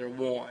 essentially. They're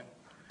one.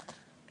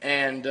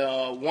 And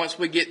once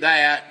we get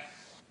that,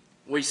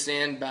 we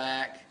send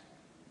back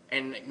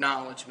an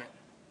acknowledgement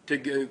to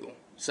Google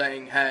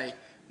saying, hey,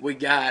 we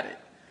got it.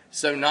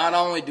 So not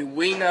only do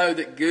we know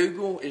that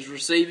Google is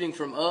receiving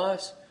from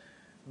us,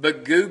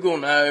 but Google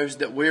knows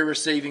that we're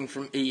receiving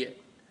from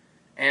it.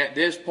 And at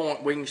this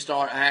point, we can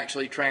start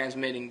actually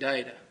transmitting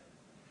data.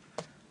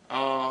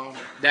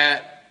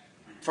 That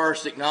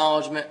first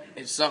acknowledgement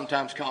is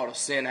sometimes called a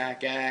SYN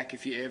ACK,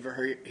 if you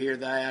ever hear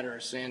that, or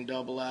a SYN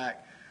double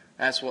ACK.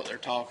 That's what they're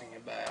talking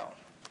about.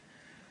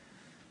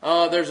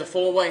 There's a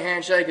 4-way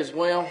handshake as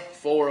well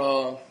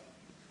for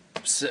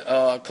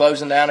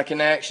closing down a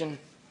connection.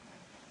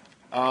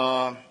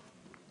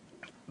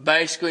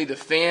 Basically, the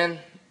FIN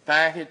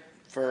packet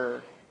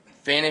for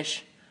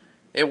finish,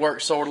 it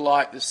works sort of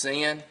like the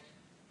SYN.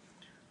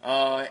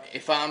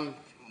 If I'm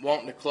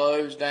wanting to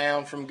close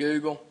down from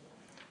Google,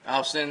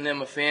 I'll send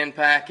them a FIN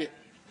packet.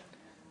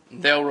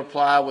 They'll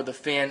reply with a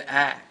FIN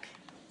ACK.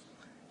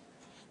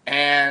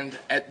 And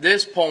at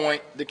this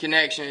point, the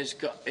connection is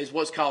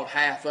what's called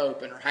half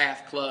open or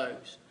half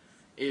closed.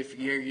 If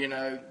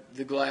you're,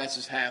 the glass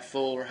is half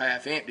full or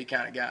half empty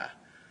kind of guy.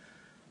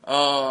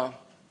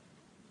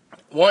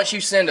 Once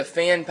you send a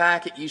FIN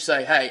packet, you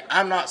say, hey,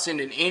 I'm not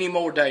sending any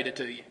more data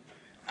to you.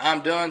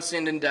 I'm done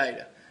sending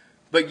data.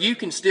 But you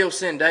can still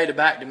send data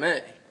back to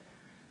me.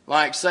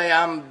 Like, say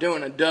I'm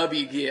doing a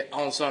wget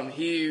on some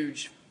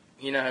huge,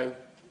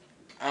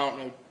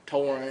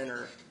 torrent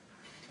or,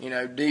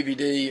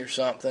 DVD or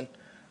something.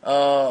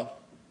 I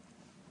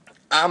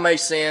may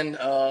send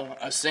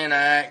a SYN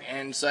ACK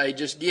and say,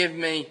 just give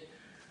me,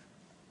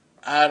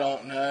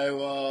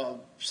 SouthEast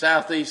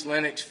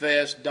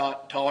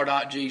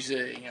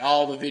LinuxFest.tar.gz,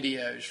 all the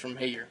videos from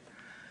here.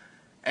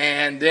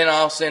 And then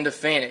I'll send a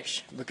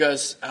finish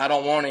because I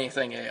don't want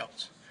anything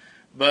else.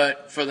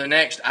 But for the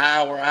next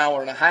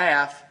hour and a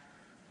half,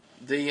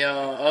 the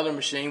other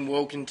machine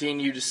will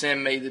continue to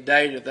send me the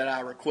data that I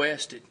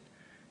requested.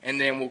 And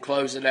then we'll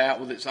close it out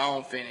with its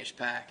own finished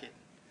packet.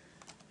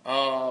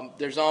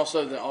 There's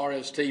also the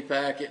RST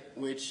packet,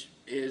 which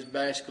is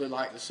basically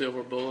like the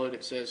silver bullet.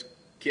 It says,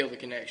 kill the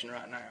connection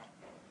right now.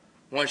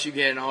 Once you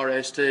get an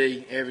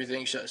RST,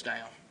 everything shuts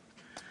down.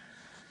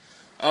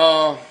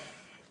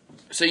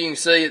 So you can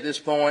see at this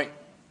point,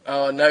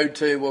 node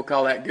 2, we'll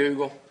call that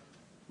Google.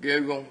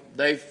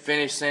 They've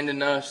finished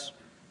sending us,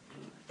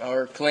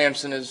 or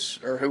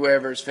Clemson or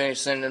whoever has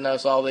finished sending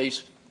us all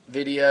these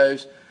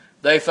videos.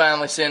 They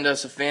finally send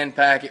us a FIN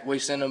packet. We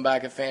send them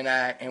back a FIN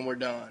ACK, and we're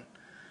done.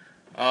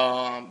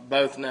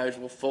 Both nodes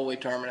will fully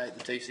terminate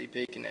the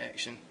TCP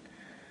connection.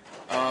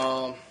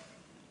 During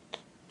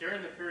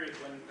the period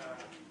when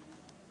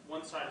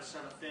one side has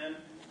sent a FIN,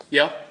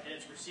 yeah, and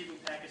it's receiving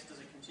packets, does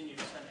it continue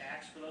to send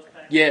ACKs for those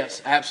packets?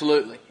 Yes,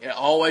 absolutely. It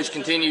always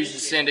continues to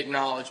send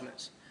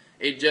acknowledgments.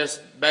 It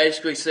just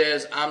basically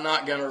says, I'm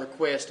not going to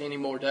request any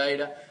more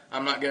data.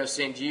 I'm not going to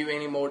send you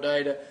any more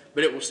data,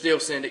 but it will still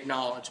send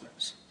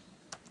acknowledgments.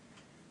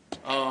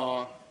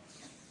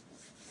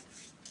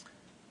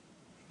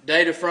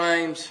 Data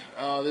frames,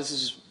 this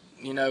is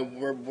you know,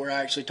 we're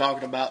actually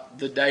talking about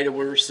the data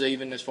we're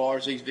receiving as far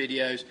as these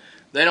videos.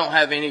 They don't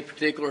have any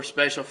particular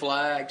special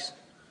flags.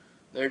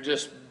 They're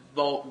just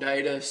bulk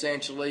data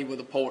essentially with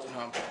a port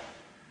number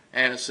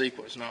and a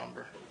sequence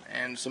number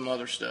and some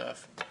other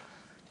stuff.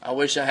 I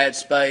wish I had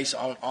space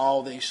on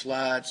all these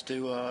slides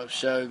to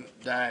show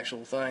the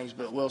actual things,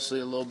 but we'll see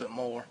a little bit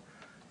more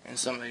in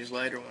some of these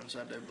later ones,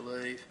 I do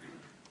believe.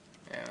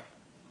 Yeah.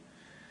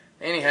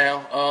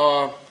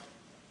 Anyhow,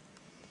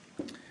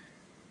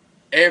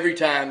 every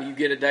time you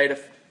get a data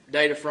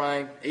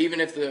frame,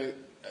 even if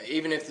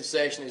the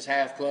session is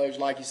half closed,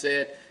 like you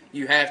said,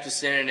 you have to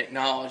send an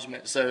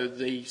acknowledgement so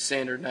the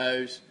sender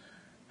knows,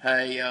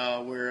 hey,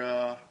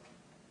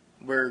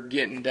 we're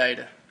getting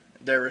data.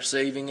 They're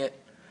receiving it.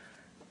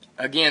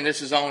 Again,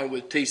 this is only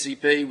with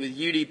TCP. With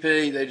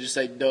UDP, they just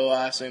say, duh,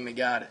 I assume he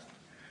got it.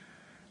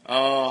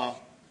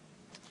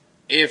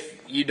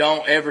 If you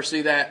don't ever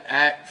see that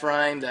ACK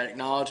frame, that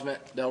acknowledgement,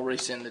 they'll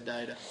resend the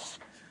data.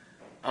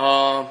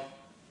 Mentioned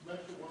at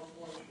one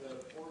point the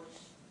ports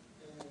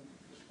in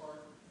this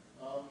part.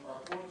 Are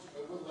ports,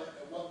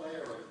 what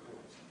layer are the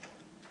ports?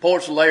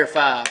 Ports are layer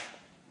 5.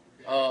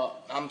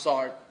 I'm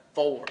sorry,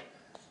 4.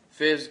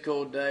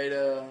 Physical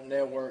data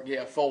network,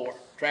 4.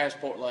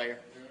 Transport layer.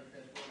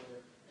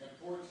 And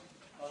ports,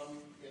 and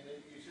then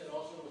you said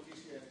also with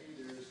TCP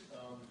there's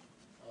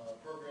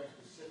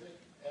program-specific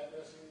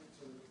addressing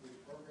to the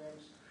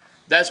programs?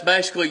 That's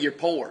basically your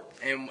port,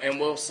 and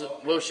we'll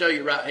show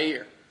you right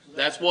here.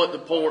 That's what the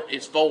port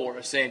is for,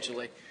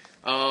 essentially.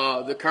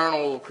 The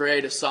kernel will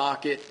create a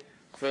socket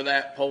for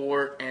that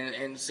port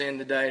and send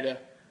the data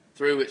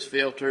through its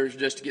filters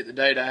just to get the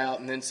data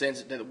out, and then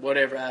sends it to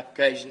whatever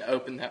application to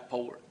open that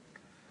port.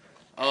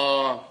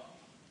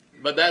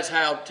 But that's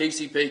how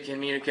TCP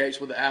communicates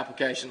with the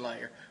application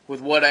layer,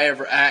 with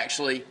whatever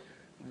actually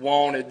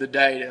wanted the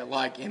data,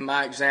 like in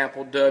my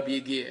example,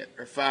 wget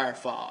or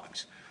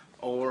Firefox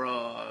or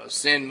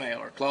SendMail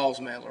or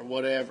ClauseMail or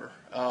whatever.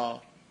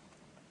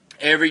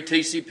 Every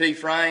TCP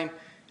frame,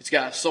 it's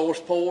got a source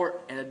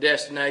port and a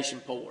destination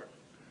port.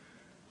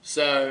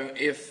 So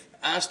if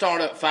I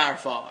start up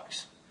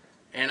Firefox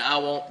and I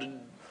want to,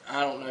 I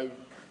don't know,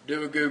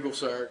 do a Google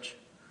search,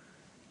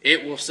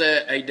 it will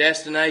set a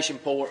destination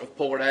port of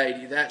port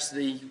 80. That's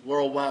the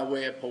World Wide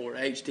Web port,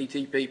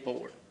 HTTP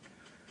port.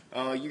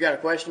 You got a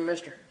question,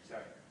 mister?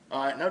 Sorry.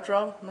 All right, no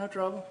trouble, no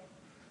trouble.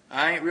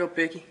 I ain't real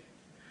picky.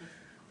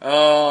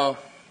 And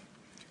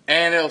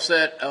it'll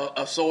set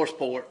a source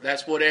port.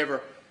 That's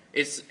whatever.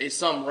 It's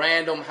some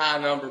random high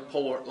number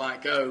port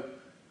like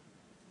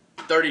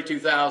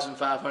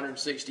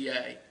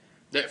 32,568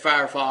 that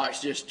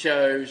Firefox just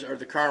chose, or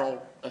the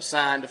kernel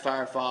assigned to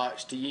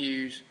Firefox to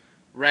use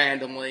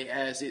randomly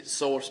as its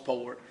source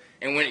port.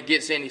 And when it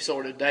gets any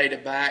sort of data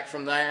back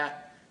from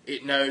that,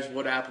 it knows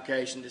what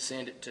application to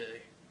send it to.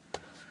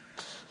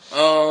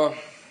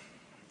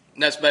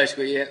 That's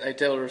basically it. They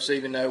tell the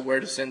receiving node where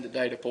to send the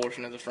data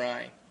portion of the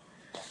frame.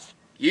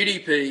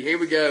 UDP, here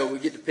we go. We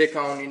get to pick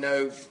on, you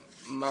know,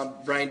 my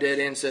brain dead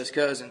incest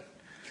cousin.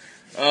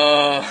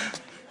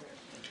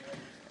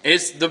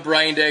 It's the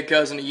brain dead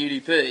cousin of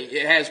UDP.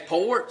 It has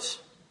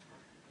ports,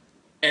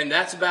 and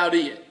that's about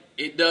it.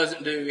 It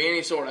doesn't do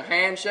any sort of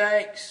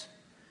handshakes.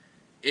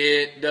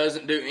 It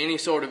doesn't do any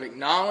sort of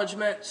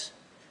acknowledgments.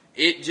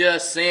 It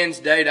just sends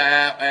data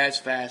out as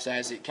fast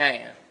as it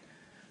can,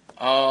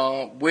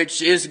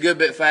 which is a good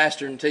bit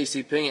faster than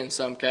TCP in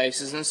some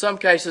cases. In some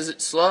cases,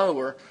 it's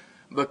slower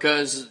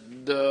because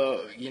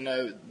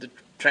the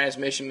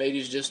transmission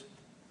media is just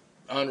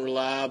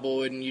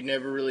unreliable, and you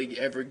never really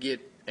ever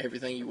get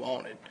everything you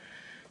wanted.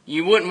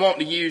 You wouldn't want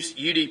to use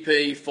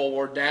UDP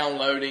for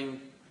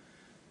downloading,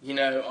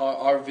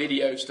 our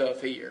video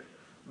stuff here,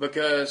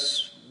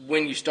 because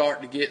when you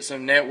start to get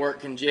some network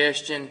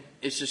congestion,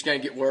 it's just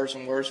going to get worse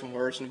and worse and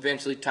worse, and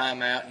eventually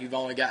time out, and you've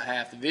only got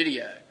half the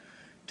video.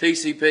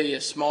 TCP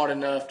is smart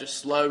enough to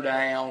slow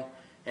down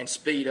and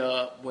speed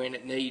up when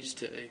it needs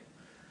to.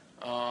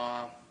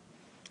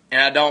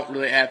 And I don't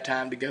really have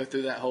time to go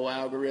through that whole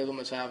algorithm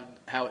as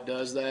how it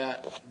does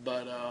that,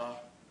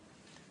 but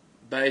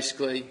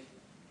basically,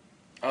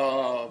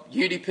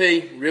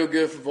 UDP, real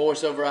good for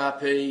voice over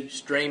IP,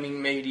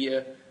 streaming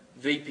media,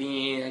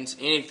 VPNs,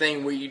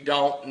 anything where you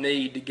don't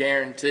need to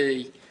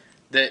guarantee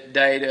that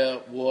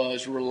data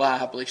was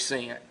reliably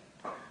sent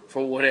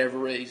for whatever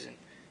reason.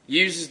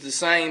 Uses the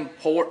same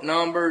port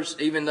numbers,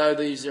 even though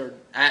these are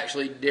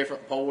actually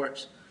different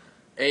ports.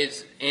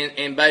 It's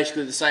in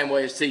basically the same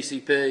way as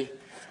TCP.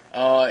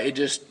 It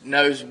just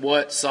knows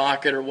what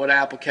socket or what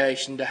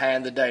application to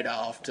hand the data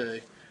off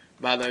to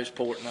by those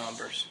port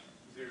numbers.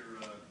 Is there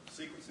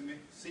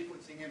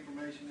sequencing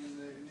information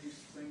in these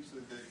things so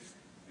that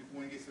if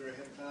one gets there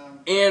ahead of time?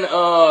 In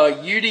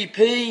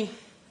UDP,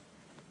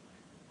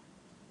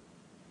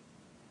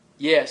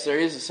 yes, there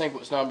is a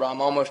sequence number.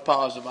 I'm almost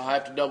positive. I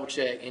have to double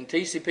check. In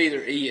TCP,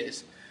 there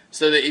is,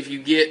 so that if you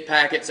get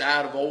packets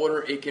out of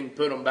order, it can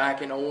put them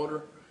back in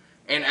order.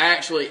 And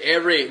actually,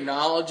 every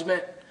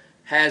acknowledgement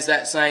has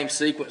that same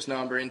sequence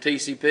number. In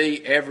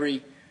TCP,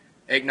 every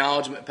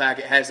acknowledgement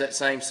packet has that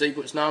same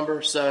sequence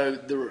number, so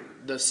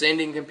the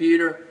sending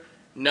computer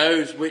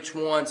knows which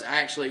ones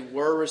actually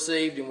were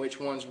received and which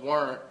ones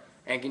weren't,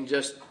 and can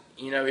just,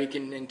 it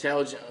can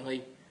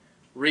intelligently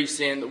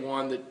resend the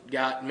one that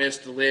got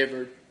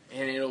misdelivered,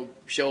 and it'll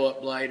show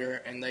up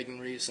later and they can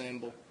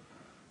reassemble.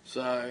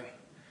 So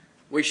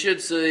we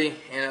should see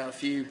in a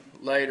few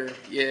later,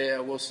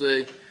 we'll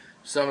see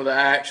some of the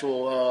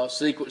actual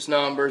sequence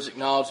numbers,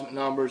 acknowledgement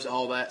numbers,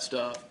 all that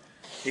stuff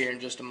here in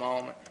just a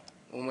moment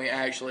when we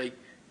actually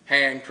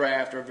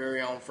handcraft our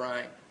very own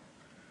frame.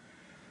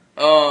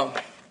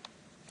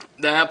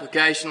 The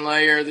application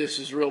layer, this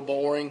is real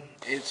boring.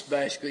 It's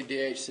basically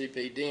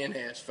DHCP,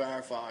 DNS,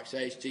 Firefox,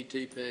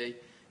 HTTP.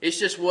 It's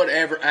just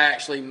whatever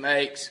actually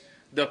makes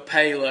the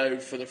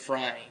payload for the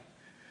frame.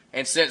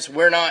 And since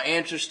we're not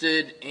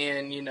interested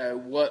in,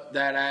 what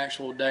that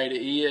actual data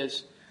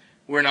is,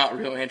 we're not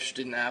real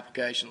interested in the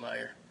application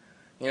layer.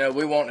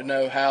 We want to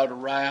know how to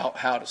route,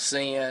 how to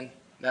send,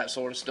 that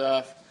sort of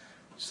stuff.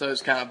 So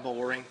it's kind of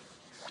boring.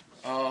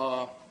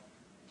 But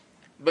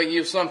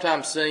you'll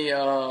sometimes see,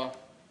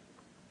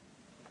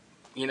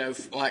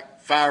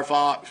 like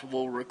Firefox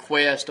will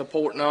request a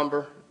port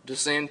number to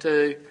send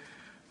to.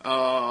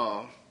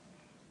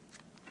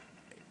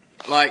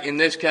 Like in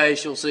this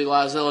case, you'll see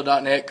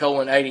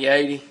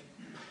Lizilla.net:8080.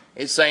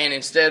 It's saying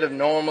instead of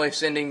normally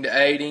sending to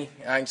 80,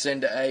 I can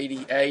send to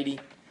 8080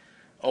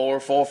 or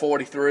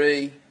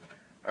 443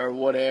 or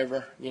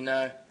whatever,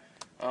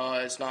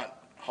 It's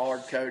not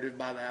hard-coded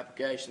by the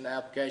application. The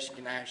application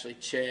can actually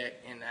check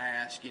and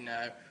ask,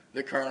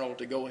 the kernel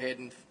to go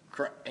ahead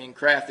and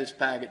craft this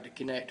packet to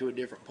connect to a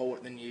different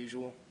port than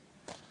usual.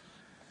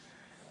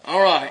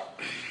 All right.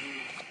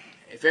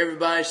 If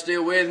everybody's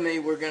still with me,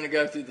 we're going to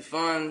go through the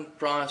fun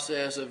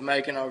process of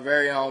making our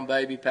very own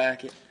baby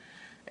packet,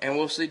 and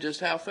we'll see just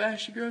how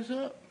fast she grows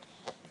up.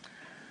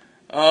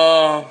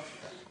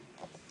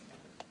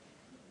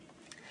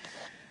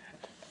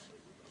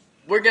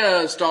 We're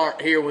going to start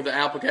here with the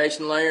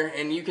application layer,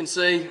 and you can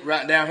see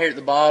right down here at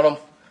the bottom,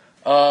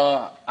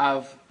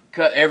 I've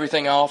cut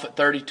everything off at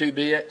 32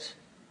 bits.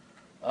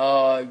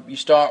 You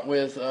start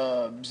with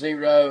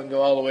 0 and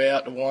go all the way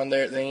out to 1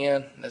 there at the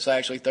end. That's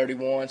actually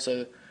 31,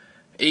 so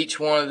each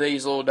one of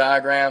these little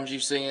diagrams you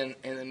see in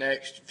the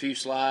next few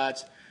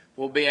slides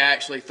will be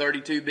actually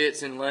 32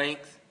 bits in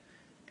length,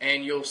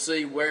 and you'll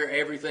see where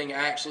everything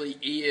actually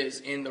is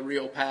in the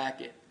real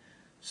packet.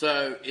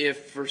 So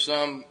if for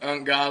some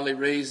ungodly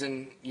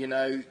reason,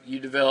 you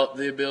develop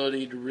the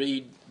ability to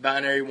read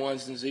binary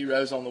ones and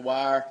zeros on the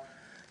wire,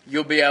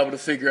 you'll be able to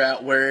figure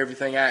out where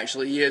everything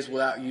actually is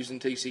without using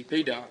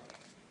TCP dump.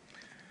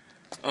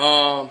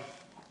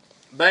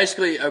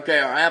 Basically, our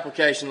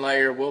application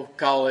layer, we'll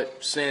call it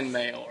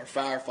SendMail or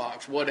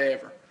Firefox,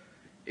 whatever.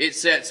 It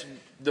sets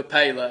the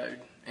payload.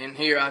 And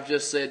here I've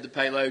just said the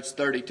payload's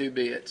 32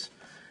 bits.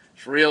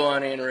 It's real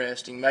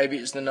uninteresting. Maybe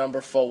it's the number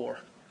 4.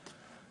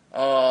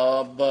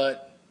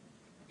 But,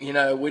 we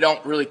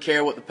don't really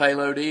care what the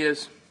payload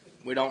is.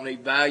 We don't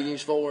need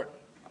values for it.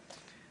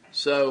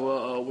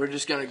 So we're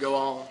just going to go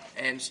on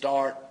and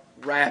start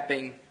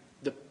wrapping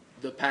the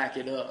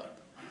packet up.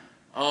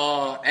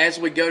 As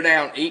we go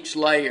down each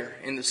layer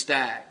in the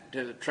stack,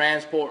 to the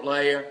transport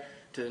layer,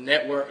 to the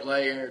network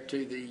layer,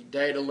 to the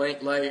data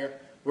link layer,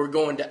 we're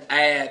going to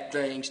add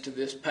things to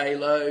this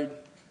payload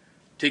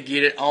to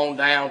get it on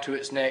down to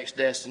its next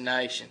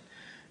destination.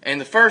 And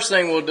the first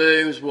thing we'll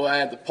do is we'll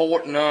add the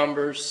port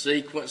numbers,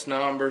 sequence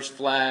numbers,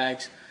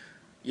 flags,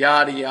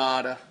 yada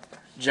yada,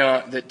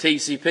 junk that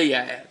TCP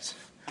adds.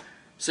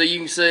 So you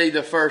can see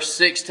the first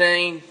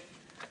 16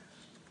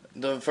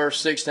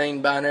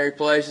 binary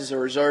places are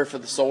reserved for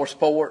the source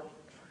port,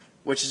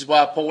 which is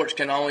why ports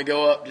can only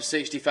go up to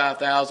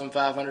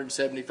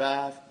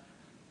 65,575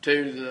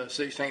 to the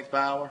 16th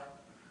power.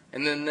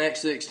 And then the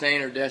next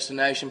 16 are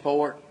destination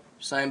port,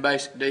 same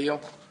basic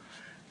deal.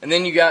 And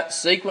then you got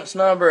sequence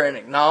number and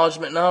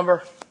acknowledgement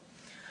number.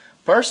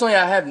 Personally,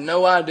 I have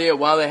no idea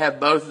why they have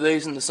both of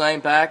these in the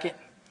same packet.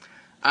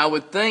 I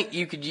would think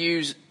you could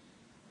use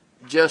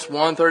just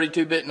one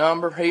 32-bit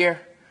number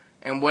here,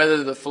 and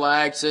whether the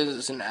flag says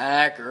it's an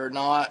ACK or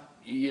not,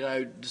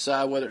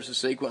 decide whether it's a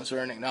sequence or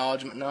an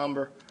acknowledgement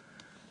number.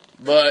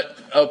 But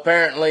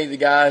apparently the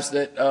guys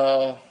that,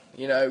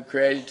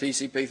 created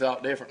TCP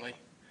thought differently.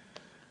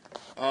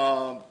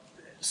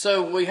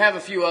 So we have a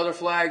few other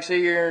flags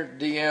here.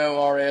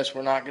 DNO, RS,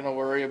 we're not going to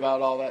worry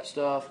about all that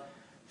stuff.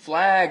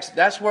 Flags,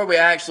 that's where we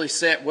actually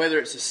set whether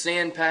it's a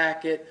send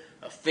packet,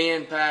 a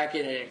FIN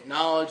packet, an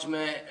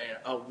acknowledgement,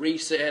 a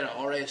reset, a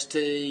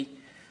RST,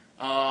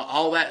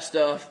 all that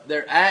stuff.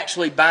 They're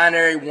actually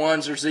binary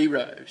ones or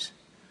zeros.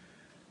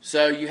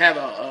 So you have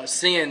a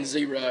send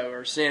 0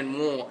 or send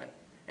 1,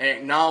 an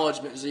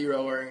acknowledgement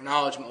 0 or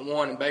acknowledgement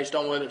 1, and based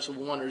on whether it's a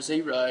 1 or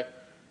 0,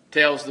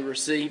 tells the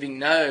receiving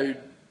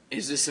node,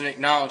 is this an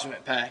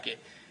acknowledgement packet?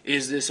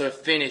 Is this a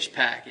finish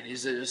packet?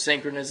 Is it a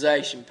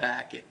synchronization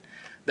packet?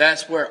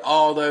 That's where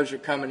all those are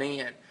coming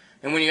in.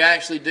 And when you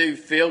actually do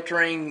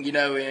filtering, in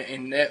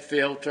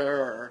NetFilter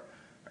or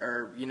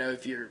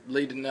if you're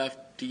lead enough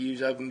to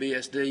use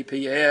OpenBSD,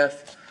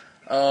 PF,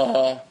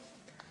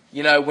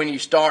 you know, when you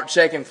start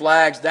checking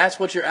flags, that's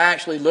what you're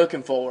actually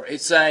looking for.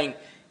 It's saying,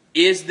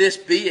 is this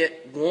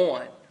bit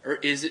 1 or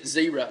is it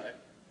 0?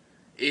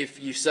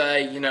 If you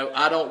say, you know,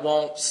 I don't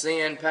want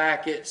send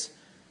packets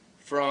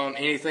from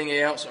anything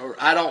else, or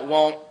I don't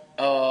want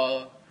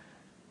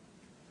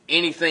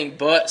anything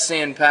but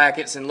send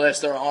packets unless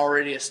they're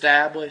already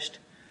established,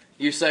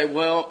 you say,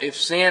 well, if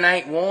send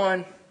ain't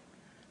 1,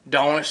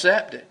 don't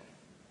accept it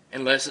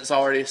unless it's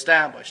already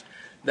established.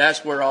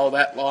 That's where all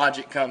that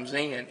logic comes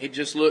in. It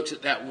just looks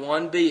at that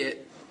 1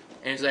 bit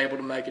and is able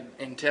to make an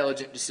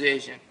intelligent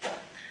decision.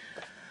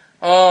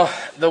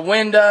 The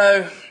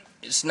window,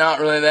 it's not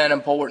really that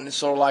important. It's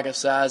sort of like a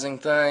sizing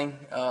thing.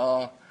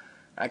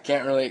 I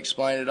can't really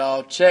explain it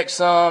all.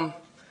 Checksum,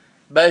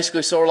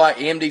 basically sort of like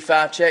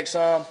MD5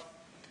 checksum.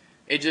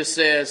 It just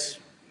says,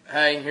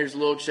 hey, here's a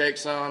little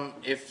checksum.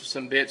 If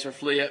some bits are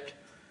flipped,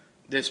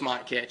 this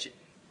might catch it.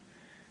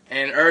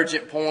 And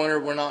urgent pointer,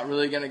 we're not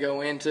really going to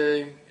go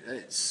into.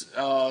 It's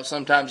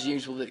sometimes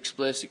used with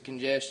explicit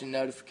congestion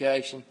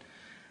notification.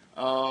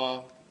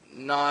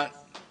 Not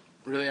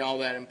really all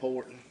that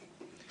important.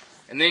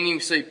 And then you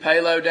can see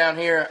payload down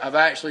here. I've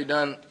actually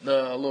done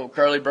the little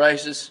curly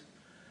braces.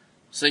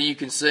 So you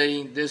can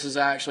see this is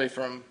actually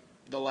from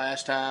the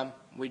last time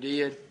we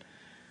did.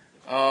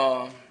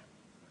 Once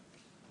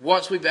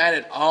we've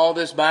added all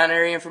this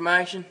binary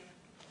information,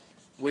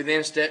 we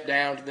then step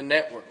down to the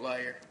network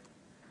layer.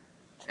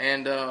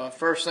 And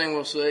first thing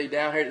we'll see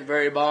down here at the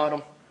very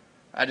bottom,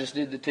 I just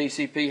did the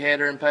TCP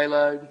header and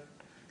payload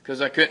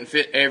because I couldn't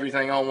fit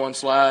everything on one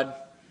slide.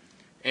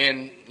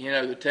 And, you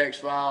know, the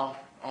text file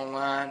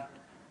online,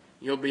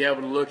 you'll be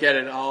able to look at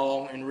it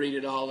all and read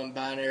it all in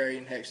binary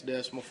and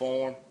hexadecimal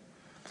form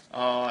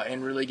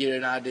and really get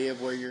an idea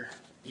of where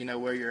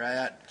you're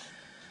at.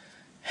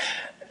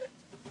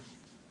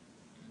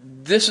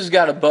 This has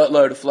got a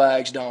buttload of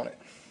flags, don't it?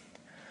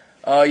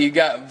 You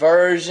got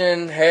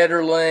version,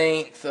 header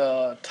length,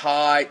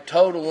 type,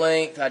 total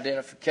length,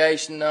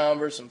 identification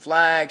number, some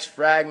flags,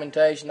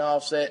 fragmentation,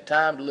 offset,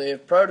 time to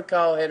live,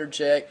 protocol header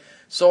check,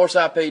 source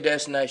IP,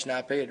 destination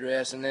IP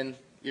address, and then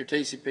your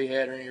TCP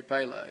header and your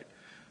payload.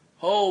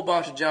 Whole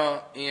bunch of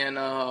junk in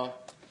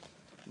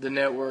the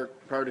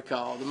network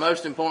protocol. The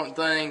most important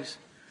things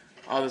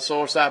are the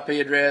source IP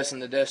address and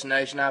the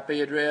destination IP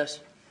address.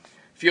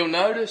 If you'll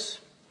notice,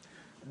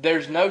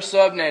 there's no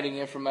subnetting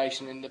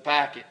information in the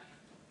packet.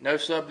 No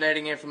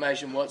subnetting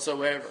information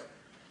whatsoever.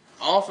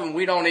 Often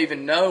we don't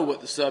even know what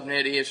the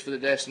subnet is for the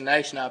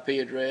destination IP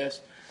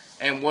address,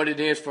 and what it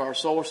is for our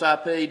source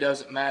IP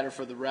doesn't matter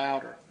for the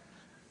router.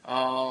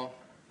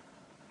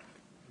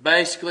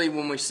 Basically,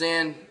 when we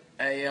send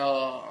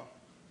a,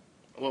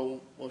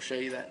 we'll show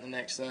you that in the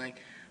next thing.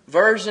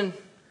 Version,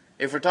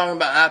 if we're talking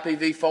about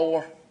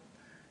IPv4,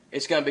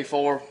 it's going to be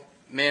 4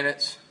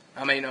 minutes.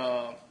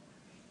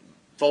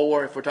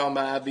 4. If we're talking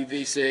about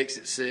IPv6,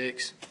 it's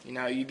 6. You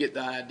know, you get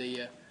the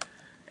idea.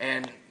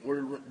 And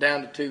we're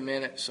down to 2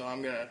 minutes, so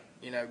I'm going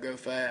to, go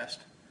fast.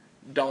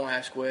 Don't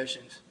ask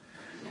questions.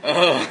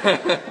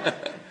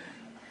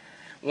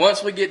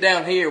 Once we get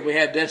down here, we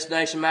have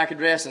destination MAC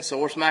address and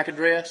source MAC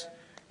address.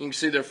 You can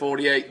see they're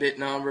 48-bit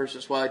numbers.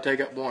 That's why they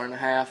take up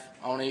 1.5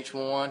 on each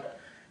one.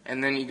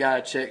 And then you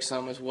got to check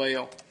some as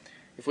well.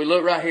 If we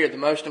look right here, the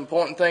most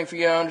important thing for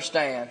you to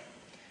understand,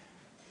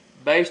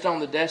 based on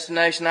the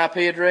destination IP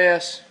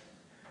address,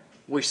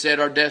 we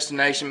set our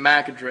destination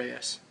MAC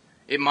address.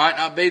 It might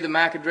not be the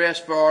MAC address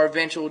for our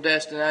eventual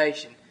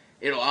destination.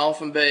 It'll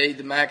often be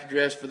the MAC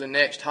address for the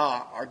next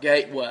hop, our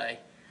gateway,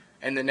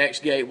 and the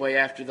next gateway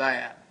after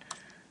that.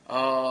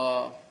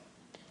 Wow,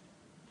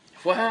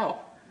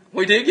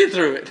 we did get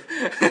through it.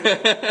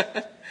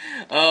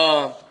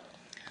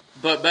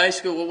 But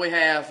basically what we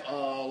have,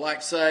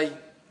 like say,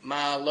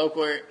 my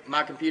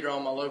computer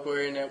on my local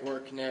area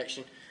network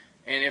connection,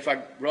 and if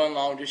I run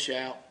long, just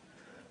shout.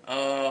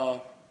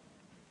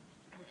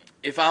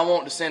 If I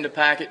want to send a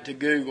packet to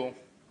Google,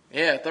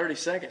 30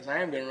 seconds, I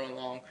am going to run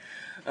long.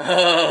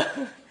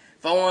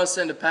 If I want to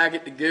send a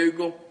packet to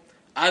Google,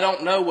 I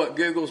don't know what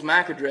Google's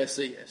MAC address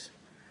is.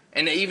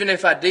 And even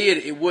if I did,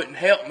 it wouldn't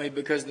help me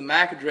because the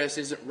MAC address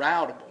isn't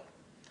routable.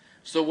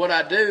 So what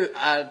I do,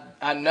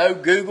 I know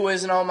Google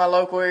isn't on my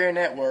local area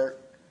network.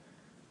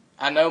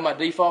 I know my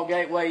default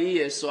gateway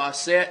is, so I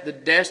set the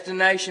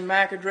destination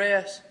MAC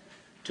address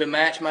to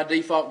match my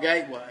default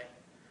gateway.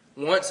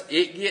 Once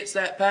it gets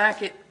that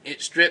packet,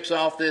 it strips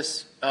off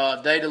this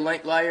data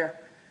link layer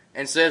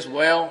and says,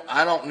 well,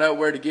 I don't know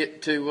where to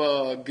get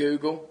to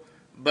Google,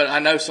 but I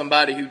know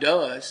somebody who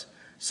does.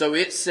 So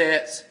it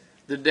sets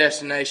the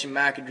destination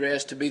MAC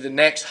address to be the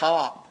next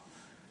hop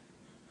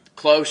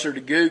closer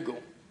to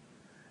Google.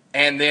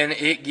 And then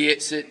it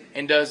gets it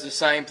and does the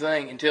same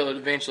thing until it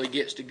eventually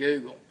gets to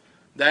Google.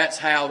 That's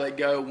how they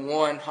go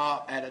one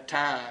hop at a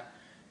time.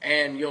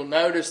 And you'll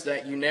notice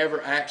that you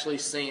never actually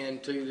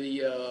send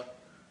to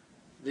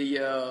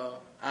the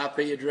IP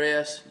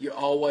address. You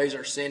always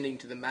are sending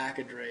to the MAC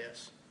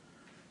address.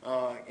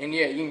 And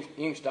yeah, you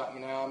can stop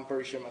me now. I'm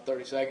pretty sure my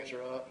 30 seconds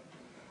are up.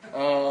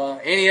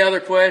 Any other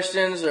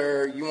questions,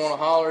 or you want to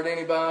holler at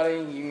anybody,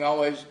 you can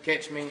always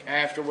catch me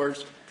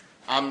afterwards.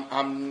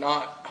 I'm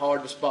not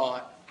hard to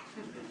spot.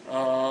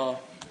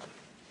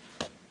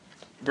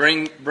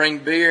 Bring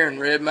beer and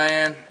Red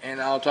Man,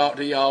 and I'll talk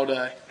to you all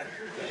day.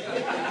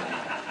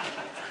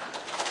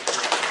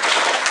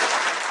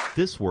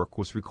 This work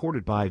was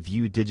recorded by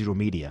View Digital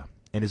Media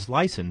and is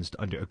licensed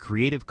under a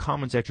Creative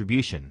Commons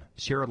Attribution,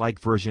 Share-alike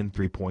version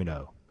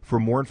 3.0. For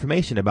more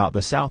information about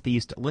the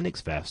Southeast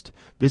Linux Fest,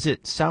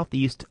 visit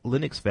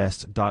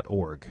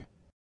southeastlinuxfest.org.